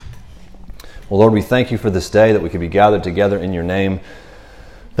Well, Lord, we thank you for this day that we could be gathered together in your name,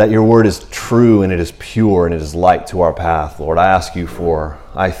 that your word is true and it is pure and it is light to our path. Lord, I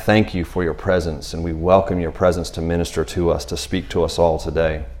thank you for your presence, and we welcome your presence to minister to us, to speak to us all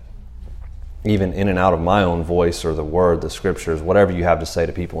today. Even in and out of my own voice or the word, the scriptures, whatever you have to say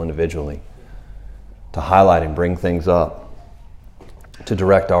to people individually, to highlight and bring things up, to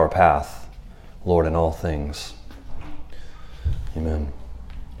direct our path, Lord, in all things. Amen.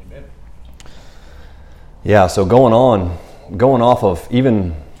 Amen. Yeah, so going off of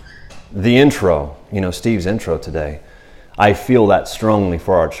even the intro, Steve's intro today, I feel that strongly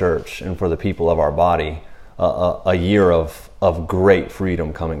for our church and for the people of our body, a year of great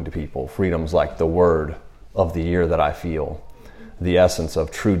freedom coming to people. Freedom's like the word of the year that I feel, the essence of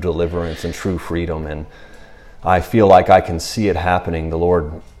true deliverance and true freedom. And I feel like I can see it happening. The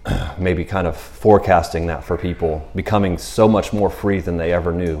Lord maybe kind of forecasting that for people, becoming so much more free than they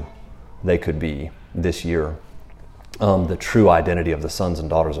ever knew they could be this year. The true identity of the sons and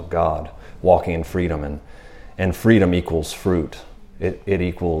daughters of God, walking in freedom, and freedom equals fruit. It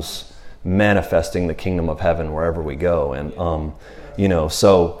equals manifesting the kingdom of heaven wherever we go. And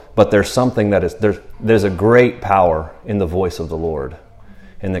but there's something that is there's a great power in the voice of the Lord,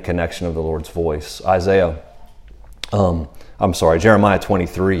 in the connection of the Lord's voice. Jeremiah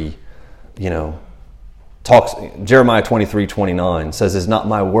 23, Jeremiah 23:29 says, "Is not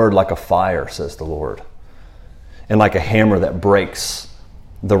my word like a fire, says the Lord, and like a hammer that breaks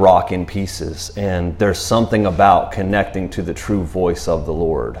the rock in pieces?" And there's something about connecting to the true voice of the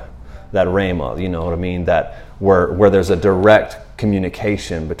Lord, that rhema, you know what I mean? That where there's a direct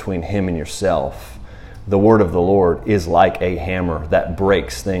communication between him and yourself. The word of the Lord is like a hammer that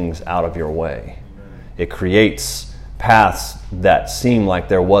breaks things out of your way. It creates paths that seem like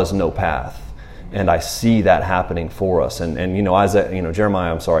there was no path. And I see that happening for us. And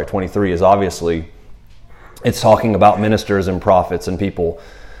Jeremiah 23 is obviously, it's talking about ministers and prophets and people,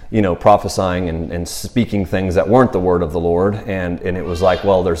 prophesying and speaking things that weren't the word of the Lord. And it was like,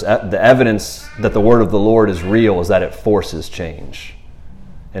 well, there's the evidence that the word of the Lord is real is that it forces change.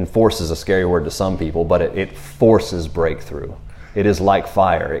 And force is a scary word to some people, but it forces breakthrough. It is like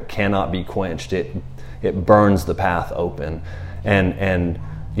fire. It cannot be quenched. It burns the path open. And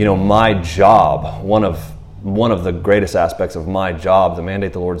my job, one of the greatest aspects of my job, the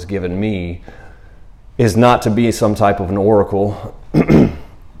mandate the Lord's given me, is not to be some type of an oracle,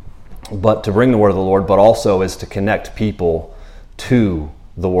 but to bring the word of the Lord, but also is to connect people to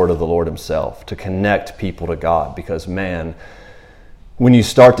the word of the Lord himself, to connect people to God. Because man, when you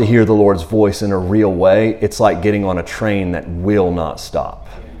start to hear the Lord's voice in a real way, it's like getting on a train that will not stop.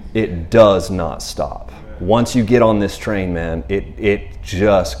 It does not stop. Once you get on this train, man, it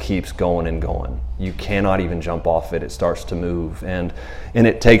just keeps going and going. You cannot even jump off it. It starts to move, and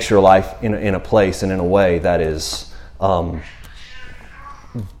it takes your life in a place and in a way that is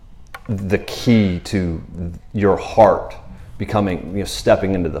the key to your heart becoming,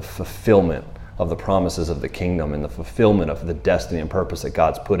 stepping into the fulfillment of the promises of the kingdom and the fulfillment of the destiny and purpose that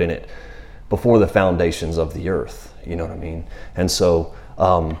God's put in it before the foundations of the earth. You know what I mean? And so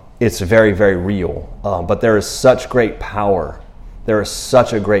it's very, very real. But there is such great power. There is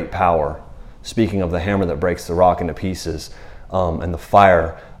such a great power, speaking of the hammer that breaks the rock into pieces, and the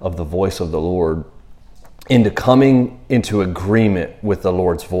fire of the voice of the Lord, into coming into agreement with the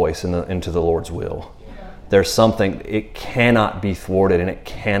Lord's voice and into the Lord's will. There's something, it cannot be thwarted and it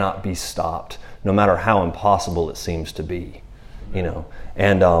cannot be stopped, no matter how impossible it seems to be,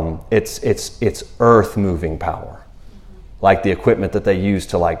 And it's earth-moving power. Like the equipment that they use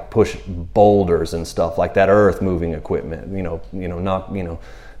to push boulders and stuff, like that earth-moving equipment, not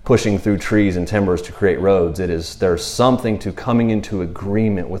pushing through trees and timbers to create roads. There's something to coming into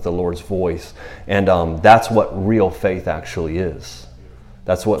agreement with the Lord's voice, and that's what real faith actually is.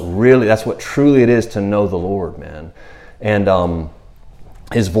 That's what truly it is to know the Lord, man. And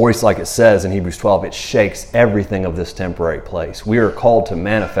his voice, like it says in Hebrews 12, it shakes everything of this temporary place. We are called to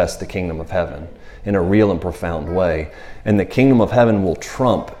manifest the kingdom of heaven in a real and profound way. And the kingdom of heaven will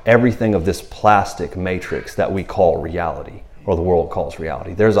trump everything of this plastic matrix that we call reality, or the world calls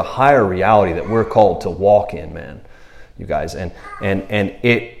reality. There's a higher reality that we're called to walk in, man, you guys. And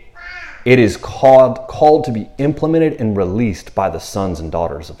it is called to be implemented and released by the sons and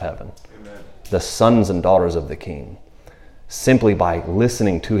daughters of heaven. Amen. The sons and daughters of the King. Simply by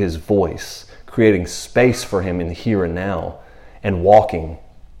listening to his voice, creating space for him in the here and now, and walking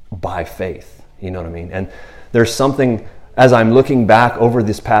by faith. You know what I mean? And there's something, as I'm looking back over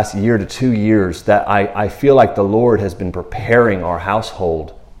this past year to 2 years, that I feel like the Lord has been preparing our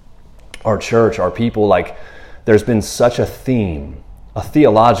household, our church, our people. Like there's been such a theme a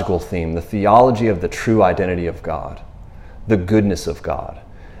theological theme, the theology of the true identity of God, the goodness of God.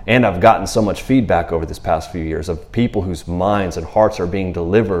 And I've gotten so much feedback over this past few years of people whose minds and hearts are being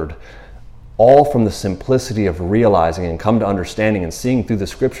delivered all from the simplicity of realizing and come to understanding and seeing through the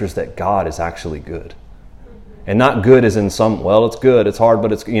scriptures that God is actually good. And not good as in some, well, it's good, it's hard,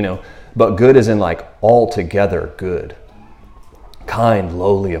 but it's, but good as in like altogether good. Kind,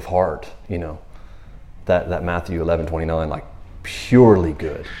 lowly of heart, that Matthew 11:29, like purely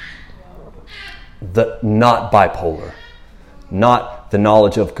good. Not bipolar, not the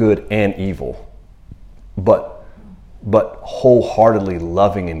knowledge of good and evil, but wholeheartedly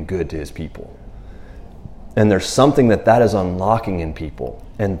loving and good to his people. And there's something that is unlocking in people,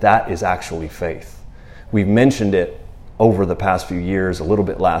 and that is actually faith. We've mentioned it over the past few years, a little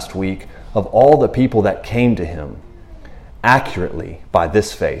bit last week, of all the people that came to him accurately by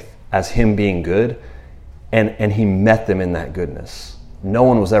this faith as him being good, and he met them in that goodness. No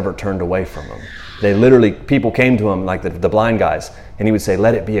one was ever turned away from him. They literally, people came to him like the blind guys, and he would say,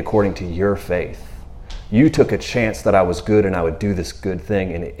 let it be according to your faith. You took a chance that I was good and I would do this good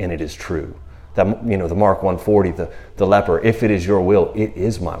thing, and it is true. That, the Mark 1:40, the leper, if it is your will, it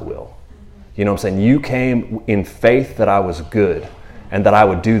is my will. You know what I'm saying? You came in faith that I was good and that I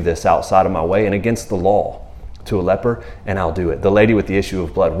would do this outside of my way and against the law to a leper, and I'll do it. The lady with the issue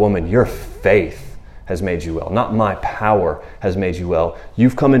of blood, woman, your faith has made you well. Not my power has made you well.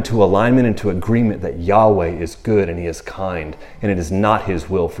 You've come into alignment, into agreement that Yahweh is good and he is kind, and it is not his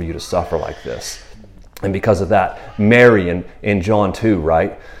will for you to suffer like this. And because of that, Mary in John 2,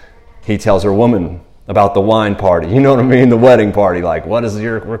 right? He tells her, woman, about the wine party. You know what I mean? The wedding party. Like, what has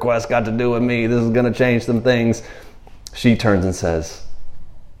your request got to do with me? This is going to change some things. She turns and says,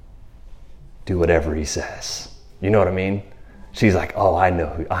 do whatever he says. You know what I mean? She's like, oh, I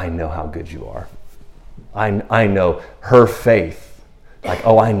know how good you are. I know her faith. Like,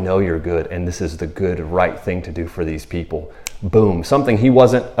 oh, I know you're good, and this is the good, right thing to do for these people. Boom. Something he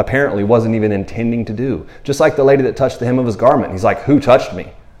apparently wasn't even intending to do. Just like the lady that touched the hem of his garment. He's like, who touched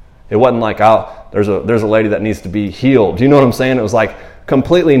me? It wasn't like, there's a lady that needs to be healed. Do you know what I'm saying? It was like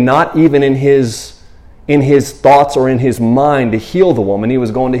completely not even in his thoughts or in his mind to heal the woman. He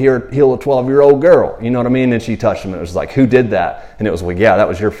was going to heal a 12-year-old girl. You know what I mean? And she touched him. And it was like, who did that? And it was like, yeah, that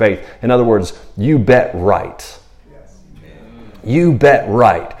was your faith. In other words, you bet right. You bet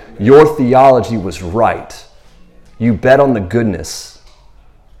right. Your theology was right. You bet on the goodness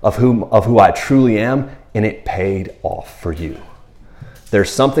of who I truly am, and it paid off for you. There's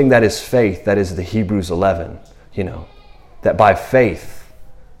something that is faith, that is the Hebrews 11, that by faith,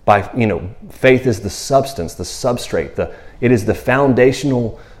 faith is the substance, the substrate, it is the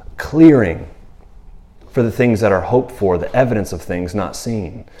foundational clearing for the things that are hoped for, the evidence of things not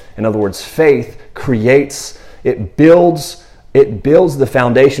seen. In other words, faith creates, it builds the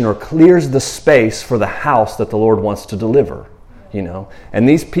foundation or clears the space for the house that the Lord wants to deliver, And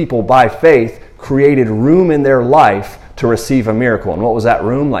these people by faith created room in their life to receive a miracle. And what was that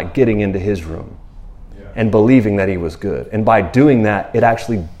room? Like getting into his room and believing that he was good. And by doing that, it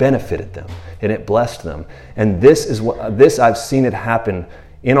actually benefited them and it blessed them. And this I've seen it happen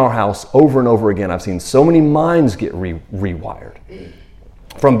in our house over and over again. I've seen so many minds get rewired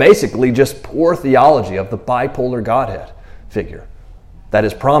from basically just poor theology of the bipolar Godhead figure that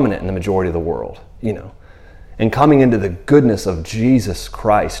is prominent in the majority of the world, and coming into the goodness of Jesus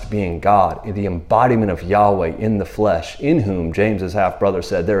Christ being God, the embodiment of Yahweh in the flesh, in whom James's half-brother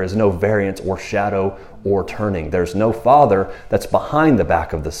said there is no variance or shadow or turning. There's no Father that's behind the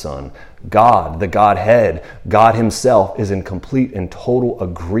back of the Son. God, the Godhead, God himself is in complete and total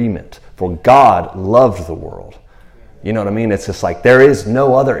agreement, for God loved the world. You know what I mean? It's just like there is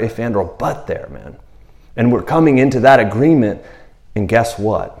no other if and or but there, man. And we're coming into that agreement, and guess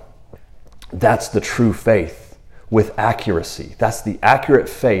what? That's the true faith. With accuracy. That's the accurate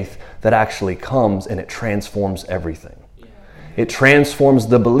faith that actually comes and it transforms everything. It transforms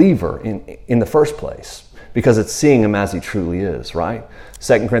the believer in the first place because it's seeing him as he truly is, right?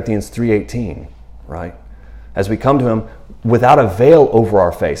 2 Corinthians 3:18, right? As we come to him without a veil over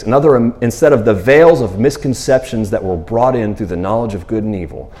our face. Instead of the veils of misconceptions that were brought in through the knowledge of good and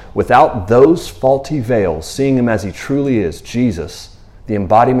evil, without those faulty veils, seeing him as he truly is, Jesus, the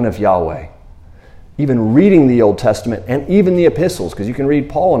embodiment of Yahweh. Even reading the Old Testament and even the epistles, because you can read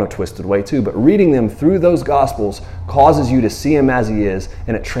Paul in a twisted way too, but reading them through those Gospels causes you to see him as he is,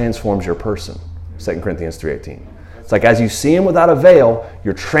 and it transforms your person. 2 Corinthians 3:18. It's like as you see him without a veil,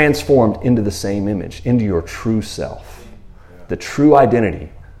 you're transformed into the same image, into your true self. The true identity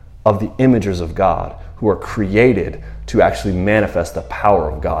of the imagers of God who are created to actually manifest the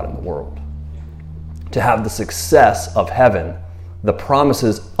power of God in the world. To have the success of heaven the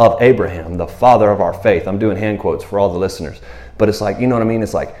promises of Abraham, the father of our faith. I'm doing hand quotes for all the listeners. But it's like, you know what I mean?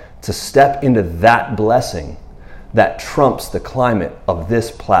 It's like to step into that blessing that trumps the climate of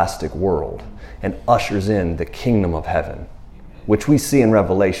this plastic world and ushers in the kingdom of heaven, which we see in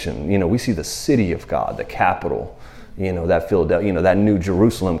Revelation. You know, we see the city of God, the capital, you know, that Philadelphia, you know, that new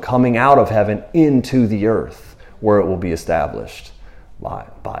Jerusalem coming out of heaven into the earth where it will be established by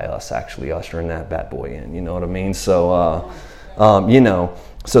us actually ushering that bad boy in. You know what I mean? So, you know,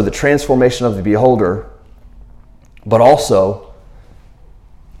 so the transformation of the beholder, but also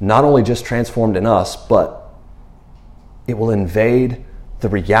not only just transformed in us, but it will invade the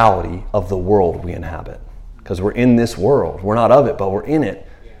reality of the world we inhabit. Because we're in this world. We're not of it, but we're in it.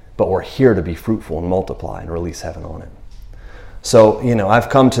 But we're here to be fruitful and multiply and release heaven on it. So, you know, I've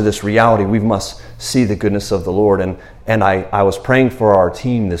come to this reality. We must see the goodness of the Lord. And I was praying for our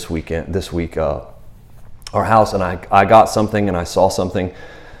team this week, our house, and I got something and I saw something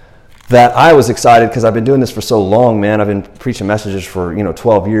that I was excited because I've been doing this for so long, man. I've been preaching messages for,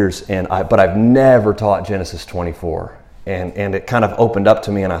 12 years, but I've never taught Genesis 24. And it kind of opened up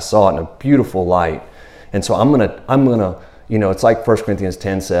to me and I saw it in a beautiful light. And so I'm gonna, it's like 1 Corinthians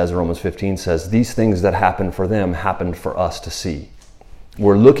 10 says, Romans 15 says, these things that happened for them happened for us to see.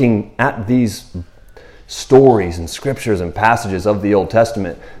 We're looking at these stories and scriptures and passages of the Old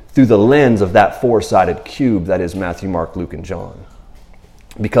Testament through the lens of that four-sided cube that is Matthew, Mark, Luke, and John.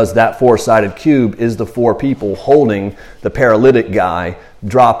 Because that four-sided cube is the four people holding the paralytic guy,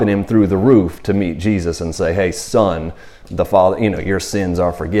 dropping him through the roof to meet Jesus and say, hey, son, the Father, your sins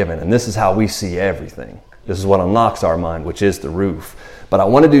are forgiven. And this is how we see everything. This is what unlocks our mind, which is the roof. But I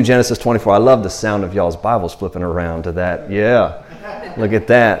want to do Genesis 24. I love the sound of y'all's Bibles flipping around to that. Yeah, look at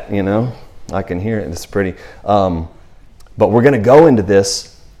that, I can hear it. It's pretty. But we're going to go into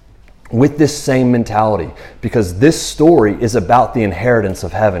this with this same mentality, because this story is about the inheritance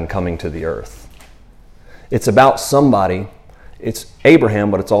of heaven coming to the earth. It's about somebody, it's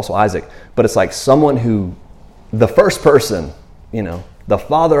Abraham, but it's also Isaac, but it's like someone who, the first person, the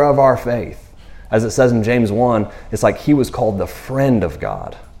father of our faith, as it says in James 1, it's like he was called the friend of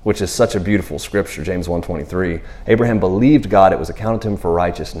God, which is such a beautiful scripture, James 1:23. Abraham believed God, it was accounted to him for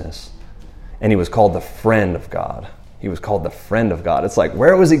righteousness, and he was called the friend of God. He was called the friend of God. It's like,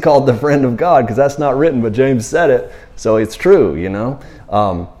 where was he called the friend of God? Because that's not written, but James said it, so it's true,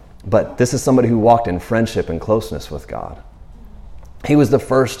 But this is somebody who walked in friendship and closeness with God. He was the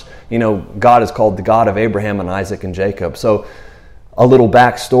first, God is called the God of Abraham and Isaac and Jacob. So a little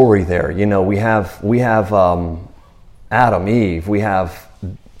backstory there. We have Adam, Eve. We have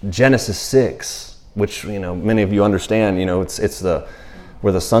Genesis 6, which, many of you understand, it's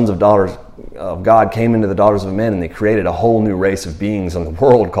where the sons of daughters of God came into the daughters of men, and they created a whole new race of beings in the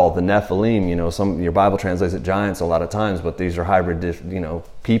world called the Nephilim. Your Bible translates it giants a lot of times, but these are hybrid,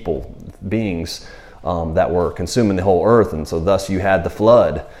 people, beings that were consuming the whole earth, and so thus you had the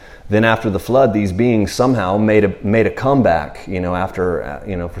flood. Then after the flood, these beings somehow made a comeback. After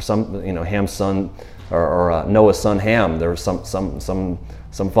for some, Ham's son or Noah's son Ham, there was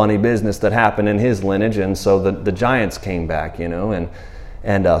some funny business that happened in his lineage, and so the giants came back,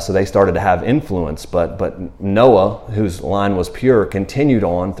 And so they started to have influence, but Noah, whose line was pure, continued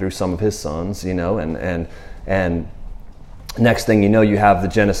on through some of his sons, and next thing you know, you have the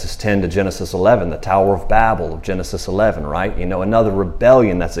Genesis 10 to Genesis 11, the Tower of Babel of Genesis 11, right? Another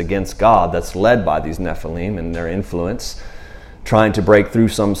rebellion that's against God, that's led by these Nephilim and their influence, trying to break through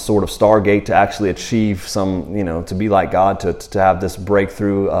some sort of stargate to actually achieve some, to be like God, to have this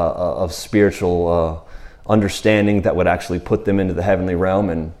breakthrough of spiritual understanding that would actually put them into the heavenly realm,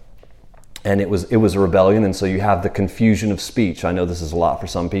 and it was a rebellion. And so you have the confusion of speech. I know this is a lot for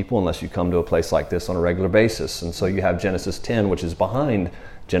some people unless you come to a place like this on a regular basis. And so you have Genesis 10, which is behind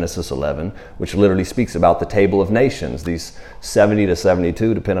Genesis 11, which literally speaks about the table of nations, these 70 to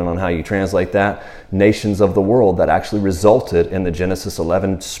 72, depending on how you translate that, nations of the world that actually resulted in the Genesis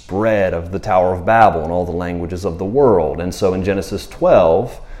 11 spread of the Tower of Babel and all the languages of the world. And so in Genesis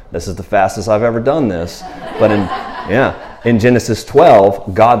 12, this is the fastest I've ever done this, but in Genesis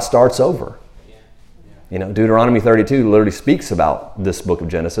 12, God starts over. Deuteronomy 32 literally speaks about this book of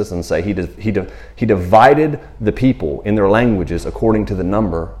Genesis and say he divided the people in their languages according to the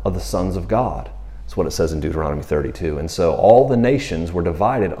number of the sons of God. That's what it says in Deuteronomy 32. And so all the nations were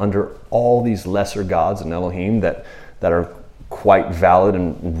divided under all these lesser gods and Elohim that are quite valid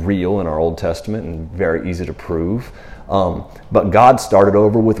and real in our Old Testament and very easy to prove. But God started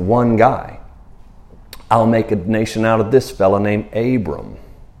over with one guy. I'll make a nation out of this fella named Abram,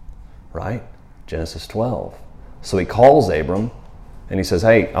 right? Genesis 12. So he calls Abram and he says,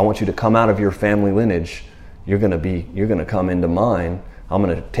 hey, I want you to come out of your family lineage, you're going to come into mine. I'm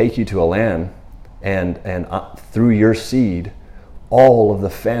going to take you to a land, and through your seed, all of the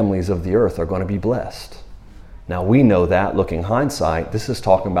families of the earth are going to be blessed. Now we know that, looking hindsight, this is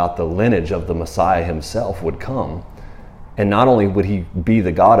talking about the lineage of the Messiah himself would come. And not only would he be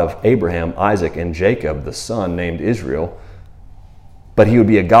the God of Abraham, Isaac, and Jacob, the son named Israel, but he would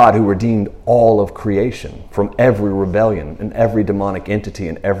be a God who redeemed all of creation from every rebellion and every demonic entity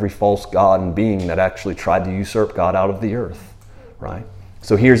and every false god and being that actually tried to usurp God out of the earth, right?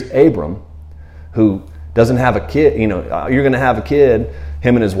 So here's Abram, who doesn't have a kid. You're going to have a kid.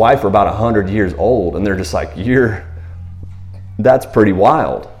 Him and his wife are about 100 years old, and they're just like, that's pretty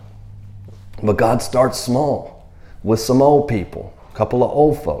wild. But God starts small with some old people, a couple of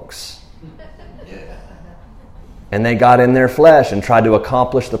old folks. And they got in their flesh and tried to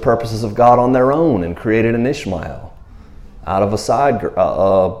accomplish the purposes of God on their own and created an Ishmael out of a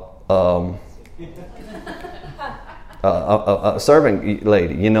servant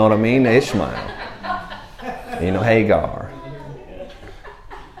lady. You know what I mean? Ishmael. Hagar.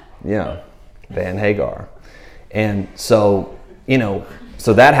 Yeah, Van Hagar. And so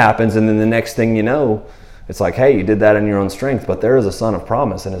that happens, and then the next thing you know, it's like, hey, you did that in your own strength, but there is a son of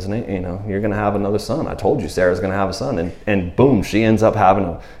promise, and his name, you're going to have another son. I told you Sarah's going to have a son, and boom, she ends up having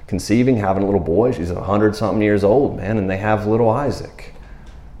a little boy. She's 100-something years old, man, and they have little Isaac,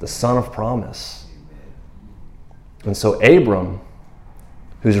 the son of promise. And so Abram,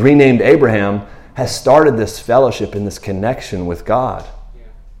 who's renamed Abraham, has started this fellowship and this connection with God,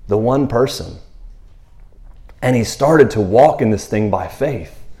 the one person. And he started to walk in this thing by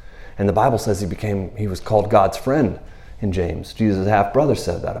faith. And the Bible says he was called God's friend in James. Jesus' half-brother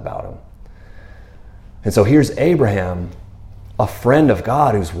said that about him. And so here's Abraham, a friend of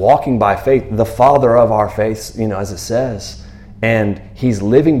God who's walking by faith, the father of our faith, as it says. And he's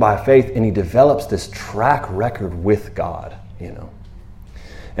living by faith, and he develops this track record with God,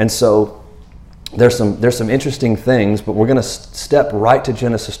 And so there's some interesting things, but we're going to step right to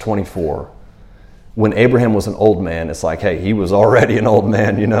Genesis 24. When Abraham was an old man, it's like, hey, he was already an old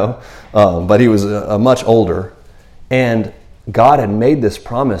man, but he was a much older. And God had made this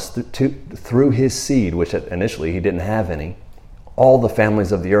promise through his seed, which initially he didn't have any. All the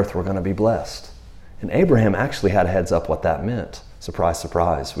families of the earth were going to be blessed. And Abraham actually had a heads up what that meant. Surprise,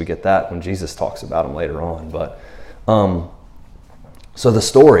 surprise. We get that when Jesus talks about him later on. But so the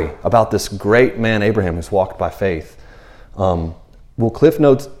story about this great man, Abraham, who's walked by faith, we'll cliff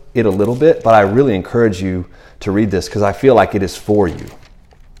note it a little bit, but I really encourage you to read this because I feel like it is for you.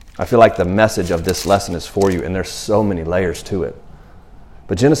 I feel like the message of this lesson is for you, and there's so many layers to it.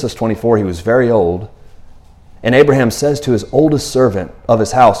 But Genesis 24, he was very old, and Abraham says to his oldest servant of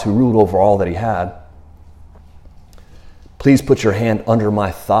his house who ruled over all that he had, please put your hand under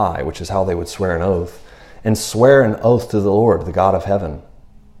my thigh, which is how they would swear an oath, and swear an oath to the Lord, the God of heaven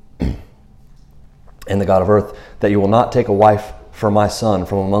and the God of earth, that you will not take a wife for my son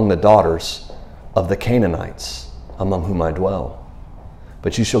from among the daughters of the Canaanites, among whom I dwell.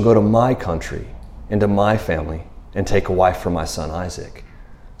 But you shall go to my country and to my family and take a wife for my son Isaac.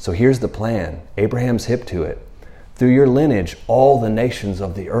 So here's the plan. Abraham's hip to it. Through your lineage, all the nations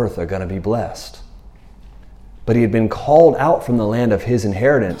of the earth are going to be blessed. But he had been called out from the land of his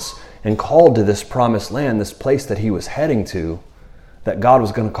inheritance and called to this promised land, this place that he was heading to, that God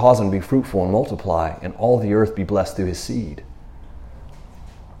was going to cause him to be fruitful and multiply, and all the earth be blessed through his seed.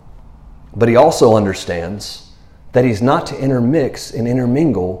 But he also understands that he's not to intermix and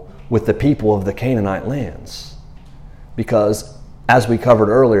intermingle with the people of the Canaanite lands. Because, as we covered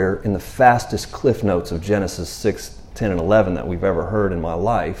earlier in the fastest cliff notes of Genesis 6, 10, and 11 that we've ever heard in my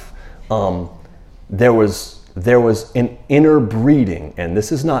life, there was an interbreeding, and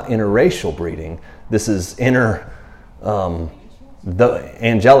this is not interracial breeding, this is the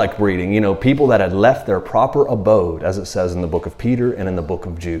angelic breeding, people that had left their proper abode, as it says in the book of Peter and in the book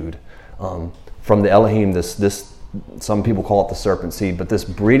of Jude. From the Elohim, this some people call it the serpent seed, but this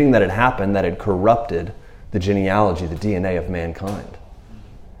breeding that had happened that had corrupted the genealogy, the DNA of mankind.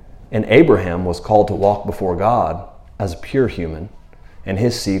 And Abraham was called to walk before God as a pure human, and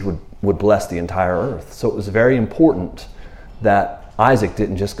his seed would bless the entire earth. So it was very important that Isaac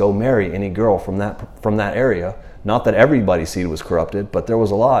didn't just go marry any girl from that area. Not that everybody's seed was corrupted, but there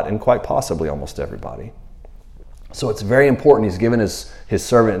was a lot, and quite possibly almost everybody. So it's very important. He's given his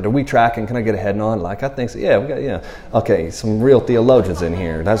servant. Are we tracking? Can I get a head nod? I think so. Yeah. Okay, some real theologians in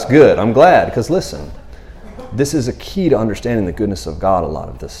here. That's good. I'm glad, because listen, this is a key to understanding the goodness of God. A lot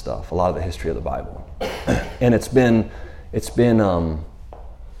of this stuff, a lot of the history of the Bible, and it's been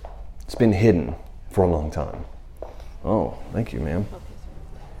hidden for a long time. Oh, thank you, ma'am.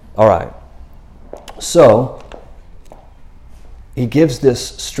 All right. So he gives this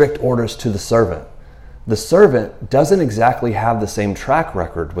strict orders to the servant. The servant doesn't exactly have the same track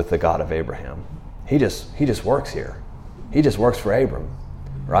record with the God of Abraham. He just works here. He just works for Abram,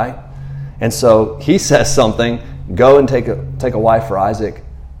 right? And so he says something, go and take a wife for Isaac,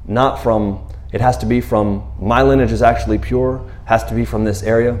 not from, it has to be from, my lineage is actually pure, has to be from this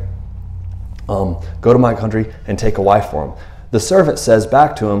area. Go to my country and take a wife for him. The servant says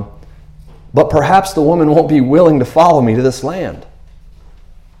back to him, but perhaps the woman won't be willing to follow me to this land.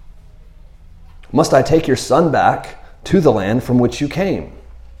 Must I take your son back to the land from which you came?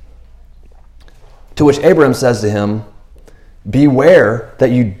 To which Abraham says to him, beware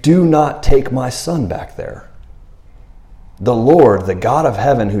that you do not take my son back there. The Lord, the God of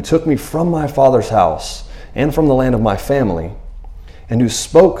heaven, who took me from my father's house and from the land of my family, and who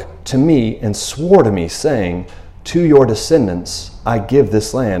spoke to me and swore to me, saying, to your descendants I give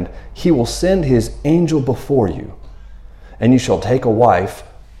this land, he will send his angel before you, and you shall take a wife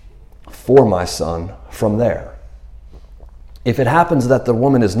for my son from there. If it happens that the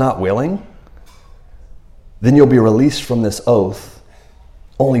woman is not willing, then you'll be released from this oath,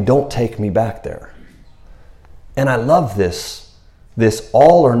 only don't take me back there. And I love this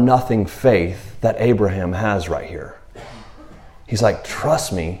all or nothing faith that Abraham has right here. He's like,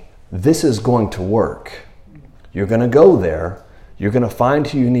 trust me, this is going to work. You're going to go there, you're going to find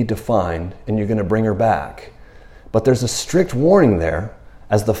who you need to find, and you're going to bring her back. But there's a strict warning there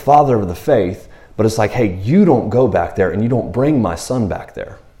as the father of the faith, but it's like, hey, you don't go back there and you don't bring my son back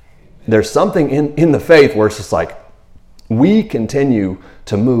there. There's something in the faith where it's just like, we continue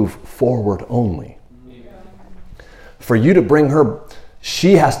to move forward only. For you to bring her,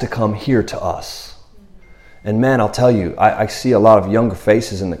 she has to come here to us. And man, I'll tell you, I see a lot of younger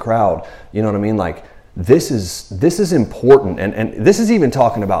faces in the crowd. You know what I mean? Like, this is important. And this is even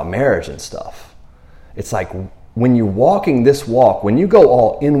talking about marriage and stuff. It's like, when you're walking this walk, when you go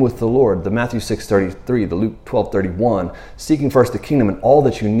all in with the Lord, the Matthew 6:33, the Luke 12:31, seeking first the kingdom and all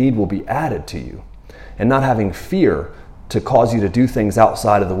that you need will be added to you. And not having fear to cause you to do things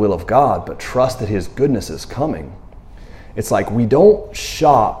outside of the will of God, but trust that his goodness is coming. It's like we don't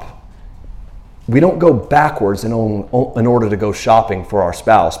shop, we don't go backwards in order to go shopping for our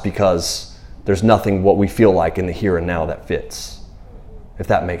spouse because there's nothing what we feel like in the here and now that fits, if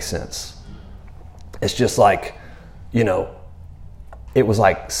that makes sense. It's just like, you know, it was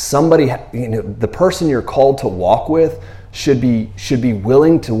like somebody, you know, the person you're called to walk with should be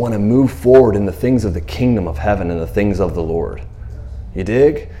willing to want to move forward in the things of the kingdom of heaven and the things of the Lord. You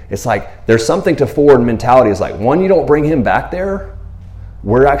dig? It's like there's something to forward mentality. It's like, one, you don't bring him back there.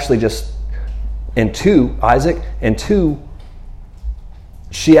 We're actually just, and two, Isaac, and two,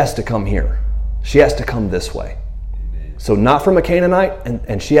 she has to come here. She has to come this way. So not from a Canaanite,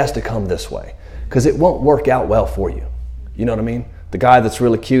 and she has to come this way. Because it won't work out well for you. You know what I mean? The guy that's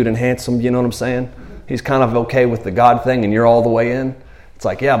really cute and handsome, you know what I'm saying? He's kind of okay with the God thing and you're all the way in. It's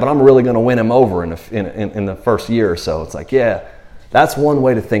like, yeah, but I'm really going to win him over in the first year or so. It's like, yeah, that's one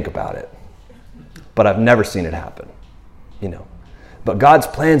way to think about it. But I've never seen it happen, you know. But God's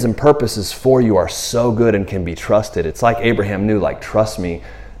plans and purposes for you are so good and can be trusted. It's like Abraham knew, like, trust me,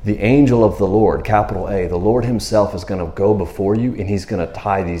 the angel of the Lord, capital A, the Lord himself is going to go before you and he's going to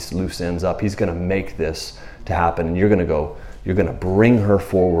tie these loose ends up. He's going to make this to happen and you're going to bring her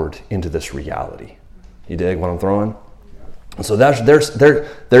forward into this reality. You dig what I'm throwing? And so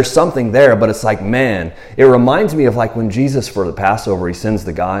there's something there, but it's like, man, it reminds me of like when Jesus for the Passover, he sends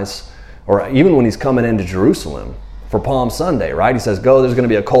the guys, or even when he's coming into Jerusalem for Palm Sunday, right? He says, go, there's going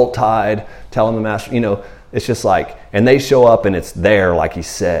to be a colt tied, tell him the master, you know, it's just like, and they show up and it's there like he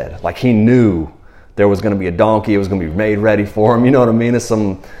said. Like he knew there was going to be a donkey. It was going to be made ready for him. You know what I mean? It's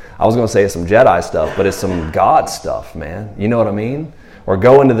some, I was going to say it's some Jedi stuff, but it's some God stuff, man. You know what I mean? Or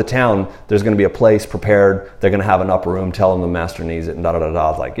go into the town, there's going to be a place prepared. They're going to have an upper room, tell them the master needs it, and da-da-da-da.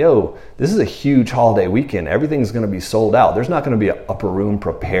 It's like, yo, this is a huge holiday weekend. Everything's going to be sold out. There's not going to be an upper room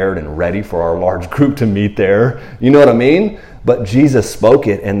prepared and ready for our large group to meet there. You know what I mean? But Jesus spoke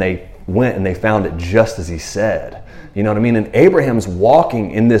it, and they went and they found it just as he said. You know what I mean? And Abraham's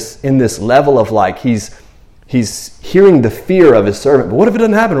walking in this level of like he's hearing the fear of his servant. But what if it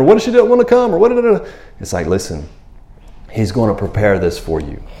doesn't happen? Or what if she doesn't want to come? Or what? It's like, listen, he's going to prepare this for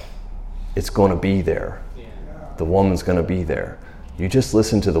you. It's going to be there. The woman's going to be there. You just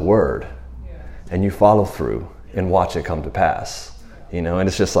listen to the word and you follow through and watch it come to pass. You know, and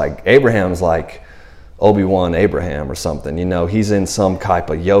it's just like Abraham's like Obi-Wan Abraham or something, you know, he's in some type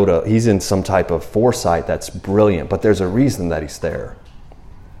of Yoda, he's in some type of foresight that's brilliant, but there's a reason that he's there.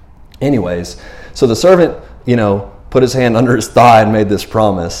 Anyways, so the servant, you know, put his hand under his thigh and made this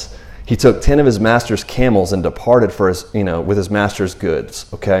promise. he took 10 of his master's camels and departed for his, with his master's goods.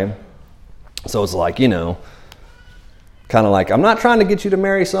 Okay, so it's like, kind of like, I'm not trying to get you to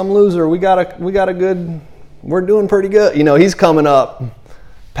marry some loser. We got a good. We're doing pretty good. He's coming up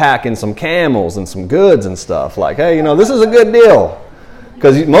packing some camels and some goods and stuff. Like, hey, this is a good deal.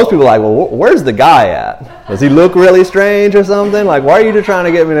 Because most people are like, well, where's the guy at? Does he look really strange or something? Like, why are you just trying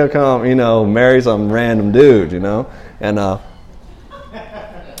to get me to come, marry some random dude, And,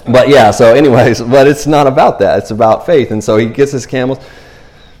 but yeah, so anyways, but it's not about that. It's about faith. And so he gets his camels.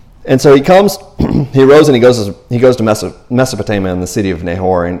 And so he comes, he rose and he goes to Mesopotamia in the city of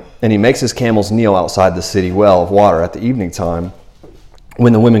Nahor. And he makes his camels kneel outside the city well of water at the evening time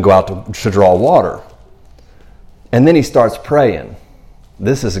when the women go out to draw water. And then he starts praying.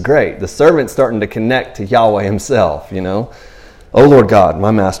 This is great. The servant's starting to connect to Yahweh himself, Oh Lord God,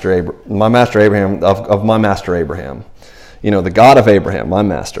 my master Abraham, of my master Abraham, the God of Abraham, my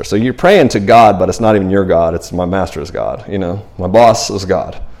master. So you're praying to God, but it's not even your God. It's my master's God, my boss is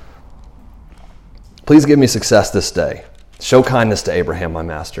God. Please give me success this day. Show kindness to Abraham, my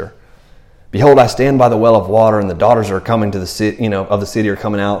master. Behold, I stand by the well of water, and the daughters are coming to the city, of the city are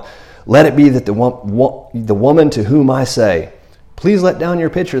coming out. Let it be that the woman to whom I say, please let down your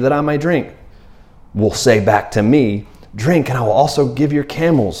pitcher that I may drink, will say back to me, drink, and I will also give your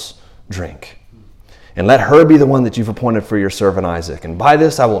camels drink. And let her be the one that you've appointed for your servant Isaac. And by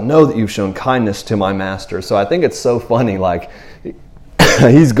this I will know that you've shown kindness to my master. So I think it's so funny, like,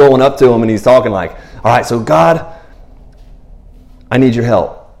 he's going up to him and he's talking like, all right, so God, I need your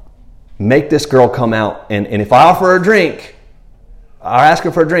help. Make this girl come out, and if I offer her a drink, I'll ask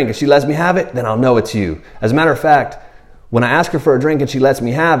her for a drink. If she lets me have it, then I'll know it's you. As a matter of fact, when I ask her for a drink and she lets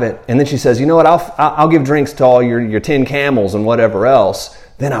me have it, and then she says, you know what, I'll give drinks to all your 10 camels and whatever else,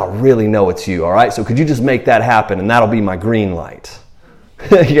 then I'll really know it's you, all right? So could you just make that happen, and that'll be my green light.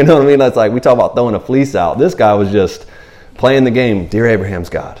 You know what I mean? That's like, we talk about throwing a fleece out. This guy was just playing the game, dear Abraham's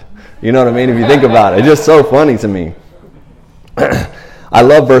God. You know what I mean? If you think about it, it's just so funny to me. I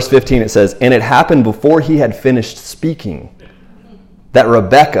love verse 15. It says, and it happened before he had finished speaking that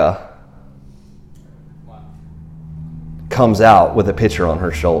Rebekah comes out with a pitcher on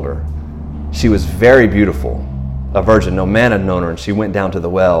her shoulder. She was very beautiful, a virgin. No man had known her, and she went down to the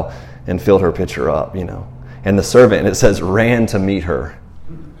well and filled her pitcher up, And the servant, and it says, ran to meet her.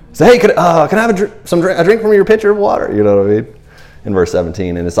 Say, hey, can I have a drink from your pitcher of water? You know what I mean? In verse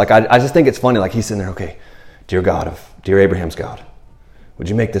 17. And it's like, I just think it's funny. Like, he's sitting there, okay, dear Abraham's God, would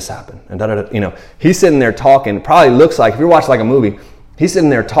you make this happen? And he's sitting there talking. Probably looks like, if you're watching like a movie, he's sitting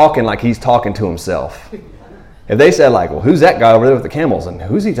there talking like he's talking to himself. If they said like, well, who's that guy over there with the camels? And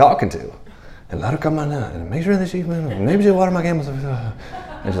who's he talking to? And let her come on out and make sure that maybe she'll water my camels.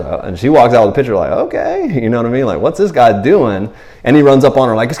 And she walks out with a pitcher like, okay, you know what I mean? Like, what's this guy doing? And he runs up on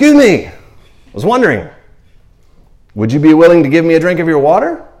her like, excuse me, I was wondering, would you be willing to give me a drink of your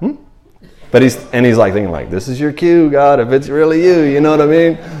water? But he's like thinking like, this is your cue, God, if it's really you, you know what I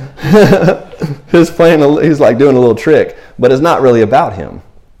mean? He's like doing a little trick, but it's not really about him.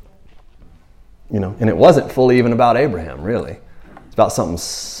 And it wasn't fully even about Abraham, really. It's about something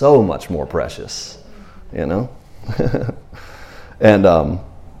so much more precious, And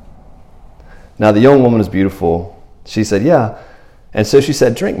now the young woman is beautiful. She said, yeah. And so she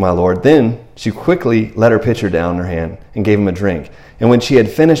said, drink, my Lord. Then she quickly let her pitcher down in her hand and gave him a drink. And when she had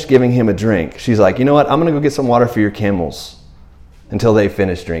finished giving him a drink, she's like, you know what? I'm going to go get some water for your camels until they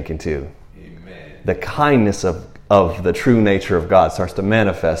finish drinking too. Amen. The kindness of the true nature of God starts to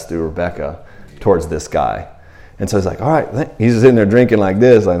manifest through Rebekah towards this guy. And so he's like, all right. He's sitting there drinking like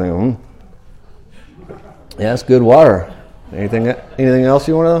this. I think, yeah, it's good water. Anything else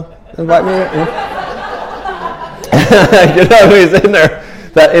you want to invite me? He's in there.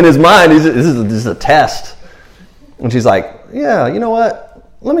 That in his mind, this is a test. And she's like, yeah, you know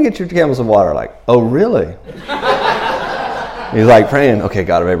what? Let me get your camels of water. Like, oh, really? He's like praying, okay,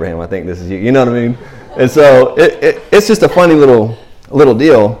 God of Abraham, I think this is you. You know what I mean? And so it's just a funny little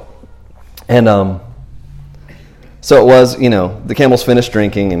deal. And so it was, the camels finished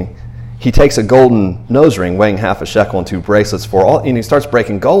drinking, and he takes a golden nose ring weighing half a shekel and 2 bracelets for all, and he starts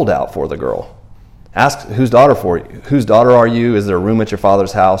breaking gold out for the girl. Asks, whose daughter are you? Is there a room at your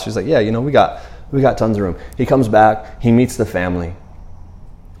father's house? She's like, yeah, we got tons of room. He comes back, he meets the family.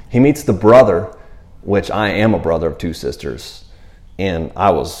 He meets the brother, which I am a brother of 2 sisters, and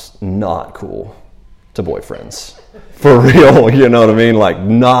I was not cool to boyfriends. For real, you know what I mean? Like,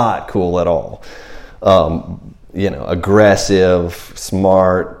 not cool at all. Aggressive,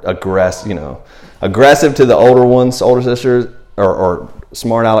 smart, aggressive to the older sisters, or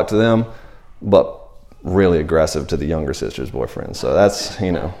smart aleck to them, but really aggressive to the younger sister's boyfriend. So that's,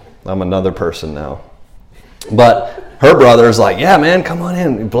 I'm another person now. But her brother's like, yeah, man, come on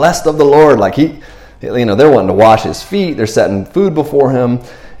in. Blessed of the Lord. Like they're wanting to wash his feet. They're setting food before him.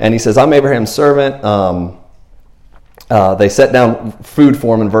 And he says, I'm Abraham's servant. They set down food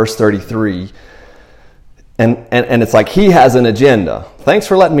for him in verse 33. And it's like he has an agenda. Thanks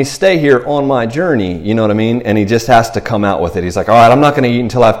for letting me stay here on my journey. You know what I mean? And he just has to come out with it. He's like, all right, I'm not going to eat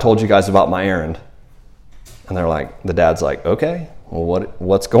until I've told you guys about my errand. And they're like, the dad's like, okay, well,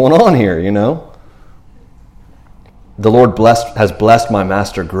 what's going on here, you know? The Lord has blessed my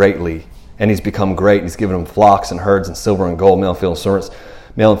master greatly, and he's become great. He's given him flocks and herds and silver and gold, male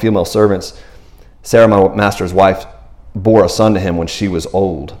and female servants. Sarah, my master's wife, bore a son to him when she was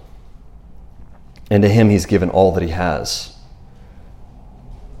old. And to him he's given all that he has.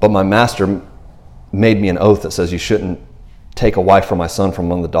 But my master made me an oath that says you shouldn't take a wife for my son from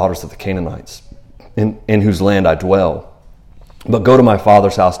among the daughters of the Canaanites, in whose land I dwell. But go to my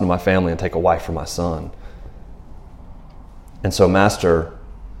father's house and to my family and take a wife for my son. And so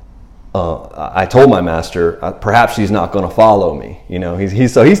I told my master, perhaps she's not going to follow me. You know,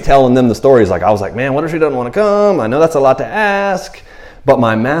 he's telling them the story. He's like, I was like, man, what if she doesn't want to come? I know that's a lot to ask. But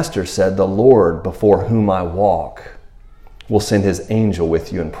my master said, the Lord before whom I walk will send his angel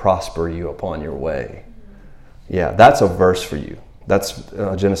with you and prosper you upon your way. Yeah, that's a verse for you. That's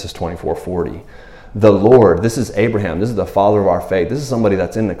Genesis 24:40. The Lord, this is Abraham. This is the father of our faith. This is somebody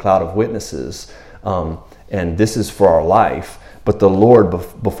that's in the cloud of witnesses. And this is for our life. But the Lord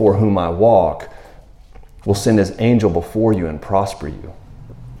before whom I walk will send his angel before you and prosper you.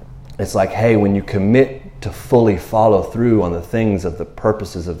 It's like, hey, when you commit to fully follow through on the things of the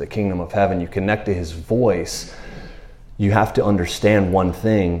purposes of the kingdom of heaven, you connect to his voice, you have to understand one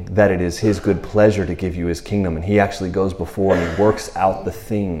thing, that it is his good pleasure to give you his kingdom. And he actually goes before and he works out the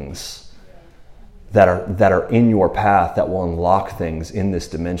things that are in your path, that will unlock things in this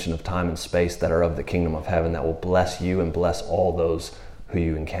dimension of time and space that are of the kingdom of heaven, that will bless you and bless all those who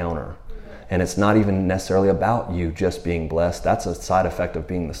you encounter. And it's not even necessarily about you just being blessed. That's a side effect of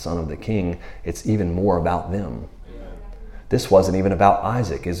being the son of the king. It's even more about them. This wasn't even about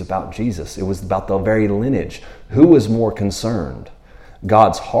Isaac. It was about Jesus. It was about the very lineage. Who was more concerned?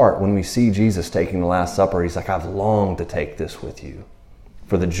 God's heart. When we see Jesus taking the Last Supper, he's like, I've longed to take this with you.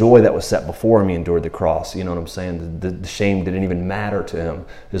 For the joy that was set before him, he endured the cross. You know what I'm saying? The shame didn't even matter to him,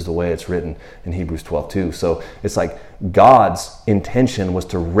 is the way it's written in Hebrews 12:2. So it's like God's intention was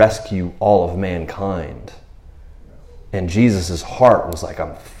to rescue all of mankind. And Jesus' heart was like,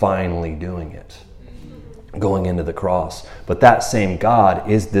 I'm finally doing it, going into the cross. But that same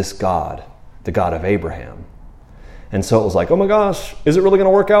God is this God, the God of Abraham. And so it was like, oh my gosh, is it really going to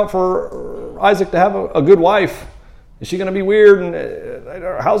work out for Isaac to have a good wife? Is she going to be weird? And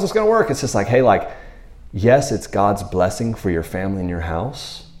how's this going to work? It's just like, hey, yes, it's God's blessing for your family and your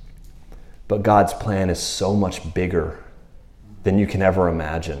house, but God's plan is so much bigger than you can ever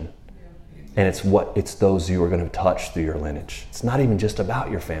imagine. And it's those you are going to touch through your lineage. It's not even just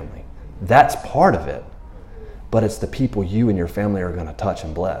about your family. That's part of it, but it's the people you and your family are going to touch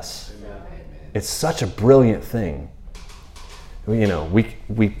and bless. It's such a brilliant thing. You know,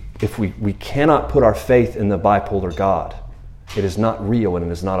 we cannot put our faith in the bipolar God. It is not real and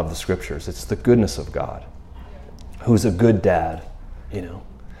it is not of the scriptures. It's the goodness of God, who's a good dad, you know.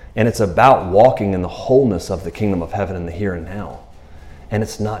 And it's about walking in the wholeness of the kingdom of heaven in the here and now. And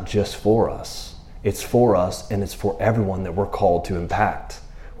it's not just for us. It's for us and it's for everyone that we're called to impact,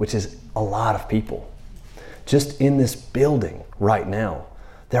 which is a lot of people. Just in this building right now,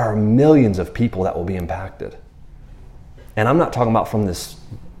 there are millions of people that will be impacted. And I'm not talking about from this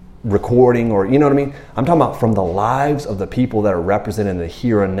recording or, you know what I mean? I'm talking about from the lives of the people that are represented in the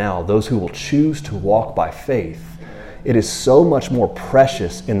here and now, those who will choose to walk by faith. It is so much more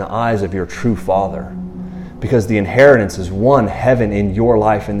precious in the eyes of your true Father, because the inheritance is one, heaven in your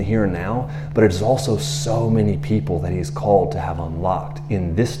life in the here and now, but it is also so many people that he is called to have unlocked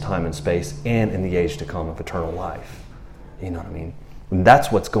in this time and space and in the age to come of eternal life. You know what I mean? And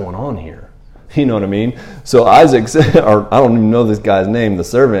that's what's going on here. You know what I mean? So Isaac said, or I don't even know this guy's name, the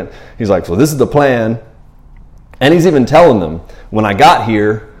servant, he's like, so this is the plan. And he's even telling them, when I got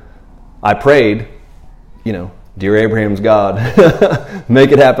here, I prayed, you know, dear Abraham's God,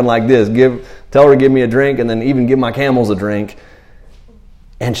 make it happen like this. Tell her to give me a drink and then even give my camels a drink.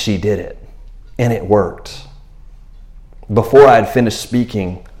 And she did it. And it worked. Before I had finished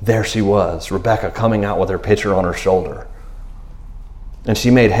speaking, there she was, Rebecca, coming out with her pitcher on her shoulder. And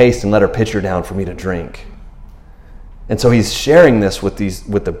she made haste and let her pitcher down for me to drink. And so he's sharing this with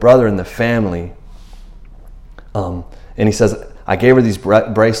the brother and the family. And he says, I gave her these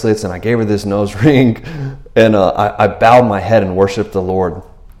bracelets and I gave her this nose ring. And I bowed my head and worshiped the Lord.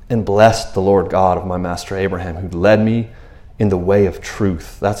 and blessed the Lord God of my master Abraham, who led me in the way of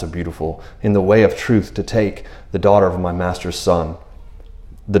truth. That's a beautiful, in the way of truth, to take the daughter of my master's son,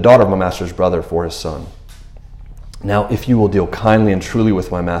 the daughter of my master's brother for his son. Now, if you will deal kindly and truly with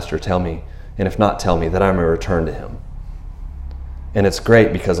my master, tell me, and if not, tell me, that I may return to him. And it's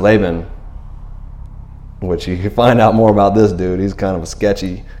great because Laban, which you can find out more about this dude, he's kind of a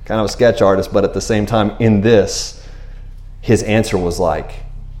sketch artist, but at the same time, in this, his answer was like,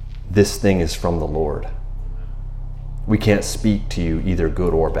 this thing is from the Lord. We can't speak to you either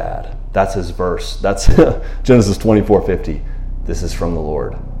good or bad. That's his verse. That's Genesis 24:50. This is from the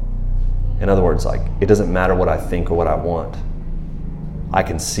Lord. In other words, like, it doesn't matter what I think or what I want. I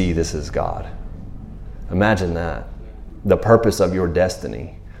can see this is God. Imagine that. The purpose of your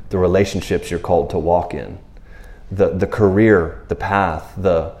destiny, the relationships you're called to walk in, the career, the path,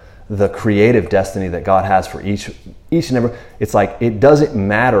 the creative destiny that God has for each and every. It's like, it doesn't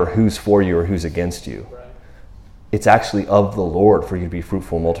matter who's for you or who's against you. It's actually of the Lord for you to be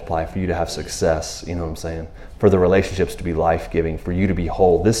fruitful and multiply, for you to have success, you know what I'm saying? For the relationships to be life-giving, for you to be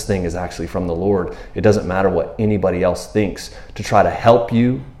whole. This thing is actually from the Lord. It doesn't matter what anybody else thinks to try to help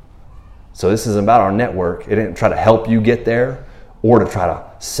you. So this isn't about our network. It didn't try to help you get there or to try to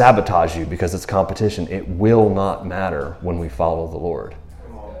sabotage you because it's competition. It will not matter when we follow the Lord.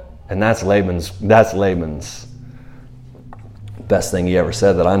 And that's Laban's best thing he ever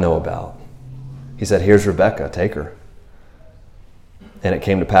said that I know about. He said, here's Rebekah, take her. And it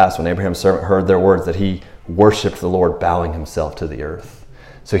came to pass when Abraham's servant heard their words that he worshiped the Lord, bowing himself to the earth.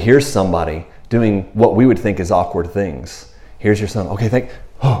 So here's somebody doing what we would think is awkward things. Here's your son. Okay,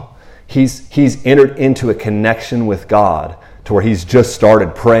 he's entered into a connection with God to where he's just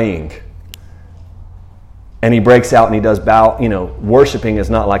started praying. And he breaks out and he does bow. Worshiping is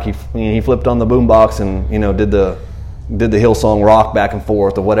not like he flipped on the boombox and did the Hillsong rock back and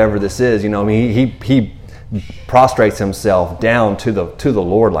forth or whatever this is. He prostrates himself down to the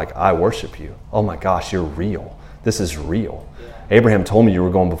Lord like, I worship you. Oh my gosh, you're real. This is real. Abraham told me you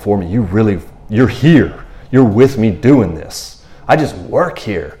were going before me. You're here. You're with me doing this. I just work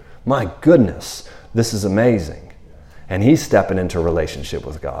here. My goodness, this is amazing. And he's stepping into a relationship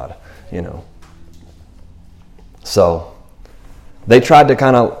with God, So they tried to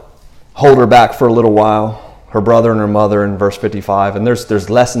kind of hold her back for a little while, her brother and her mother, in verse 55. And there's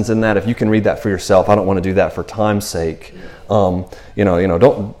lessons in that if you can read that for yourself. I don't want to do that for time's sake. Don't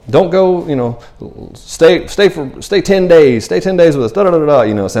go, stay 10 days, stay 10 days with us,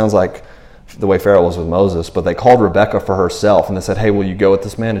 it sounds like the way Pharaoh was with Moses. But they called Rebekah for herself and they said, hey, will you go with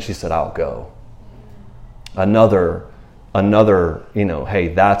this man? And she said, I'll go. Another, hey,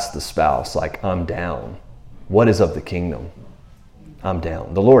 that's the spouse. Like, I'm down. What is of the kingdom? I'm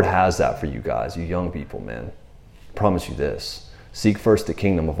down. The Lord has that for you guys, you young people, man. I promise you this. Seek first the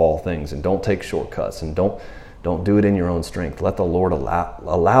kingdom of all things, and don't take shortcuts, and don't do it in your own strength. Let the Lord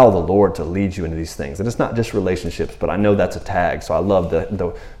allow the Lord to lead you into these things. And it's not just relationships, but I know that's a tag. So I love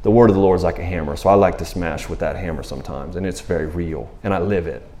the word of the Lord is like a hammer. So I like to smash with that hammer sometimes, and it's very real. And I live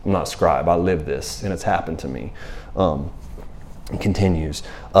it. I'm not a scribe. I live this, and it's happened to me. It continues.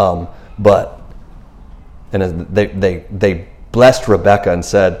 And they blessed Rebekah and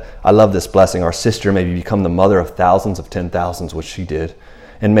said, I love this blessing. Our sister may become the mother of thousands of 10,000s, which she did.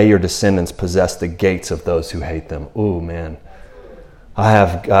 And may your descendants possess the gates of those who hate them. Ooh, man. I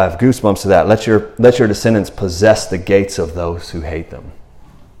have goosebumps to that. Let your descendants possess the gates of those who hate them.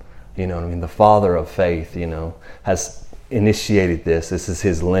 You know what I mean? The father of faith, has initiated this. This is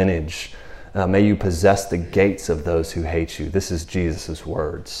his lineage. May you possess the gates of those who hate you. This is Jesus'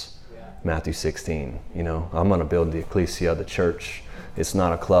 words. Matthew 16, I'm going to build the ecclesia, the church. It's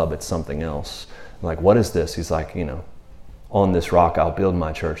not a club, it's something else. Like, what is this? He's like, on this rock I'll build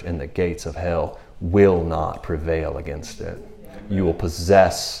my church, and the gates of hell will not prevail against it. You will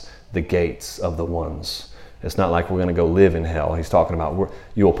possess the gates of the ones. It's not like we're going to go live in hell. He's talking about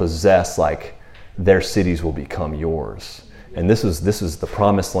you will possess, like, their cities will become yours. And this is the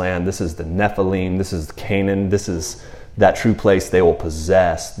promised land. This is the Nephilim. This is Canaan. This is that true place they will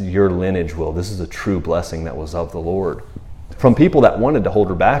possess. Your lineage will. This is a true blessing that was of the Lord. From people that wanted to hold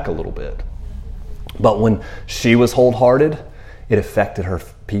her back a little bit. But when she was wholehearted, it affected her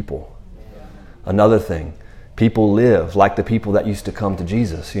people. Another thing, people live like the people that used to come to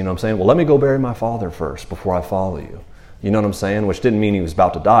Jesus. You know what I'm saying? Well, let me go bury my father first before I follow you. You know what I'm saying? Which didn't mean he was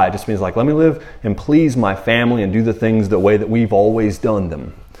about to die. It just means like, let me live and please my family and do the things the way that we've always done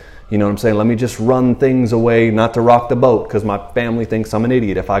them. You know what I'm saying? Let me just run things away, not to rock the boat, because my family thinks I'm an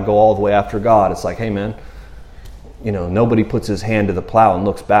idiot if I go all the way after God. It's like, hey man, nobody puts his hand to the plow and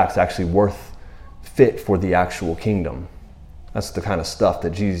looks back. It's actually fit for the actual kingdom. That's the kind of stuff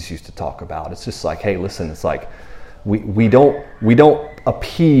that Jesus used to talk about. It's just like, hey, listen, it's like we don't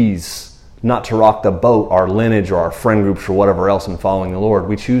appease not to rock the boat, our lineage or our friend groups or whatever else in following the Lord.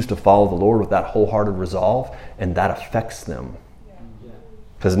 We choose to follow the Lord with that wholehearted resolve, and that affects them.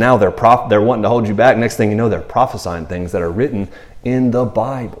 Because now they're wanting to hold you back. Next thing you know, they're prophesying things that are written in the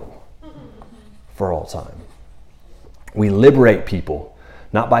Bible for all time. We liberate people,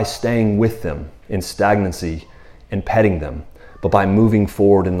 not by staying with them in stagnancy and petting them, but by moving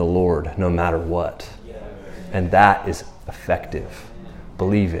forward in the Lord no matter what. And that is effective.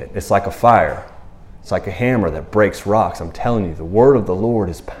 Believe it. It's like a fire. It's like a hammer that breaks rocks. I'm telling you, the word of the Lord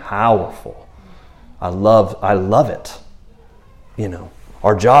is powerful. I love it. You know,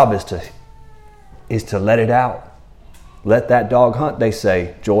 our job is to let it out. Let that dog hunt, they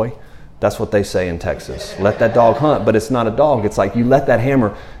say, Joy. That's what they say in Texas. Let that dog hunt, but it's not a dog. It's like you let that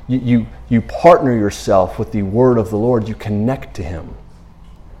hammer, you partner yourself with the word of the Lord. You connect to him.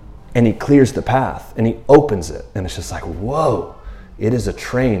 And he clears the path and he opens it. And it's just like, whoa. It is a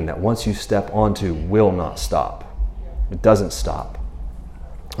train that once you step onto will not stop. It doesn't stop.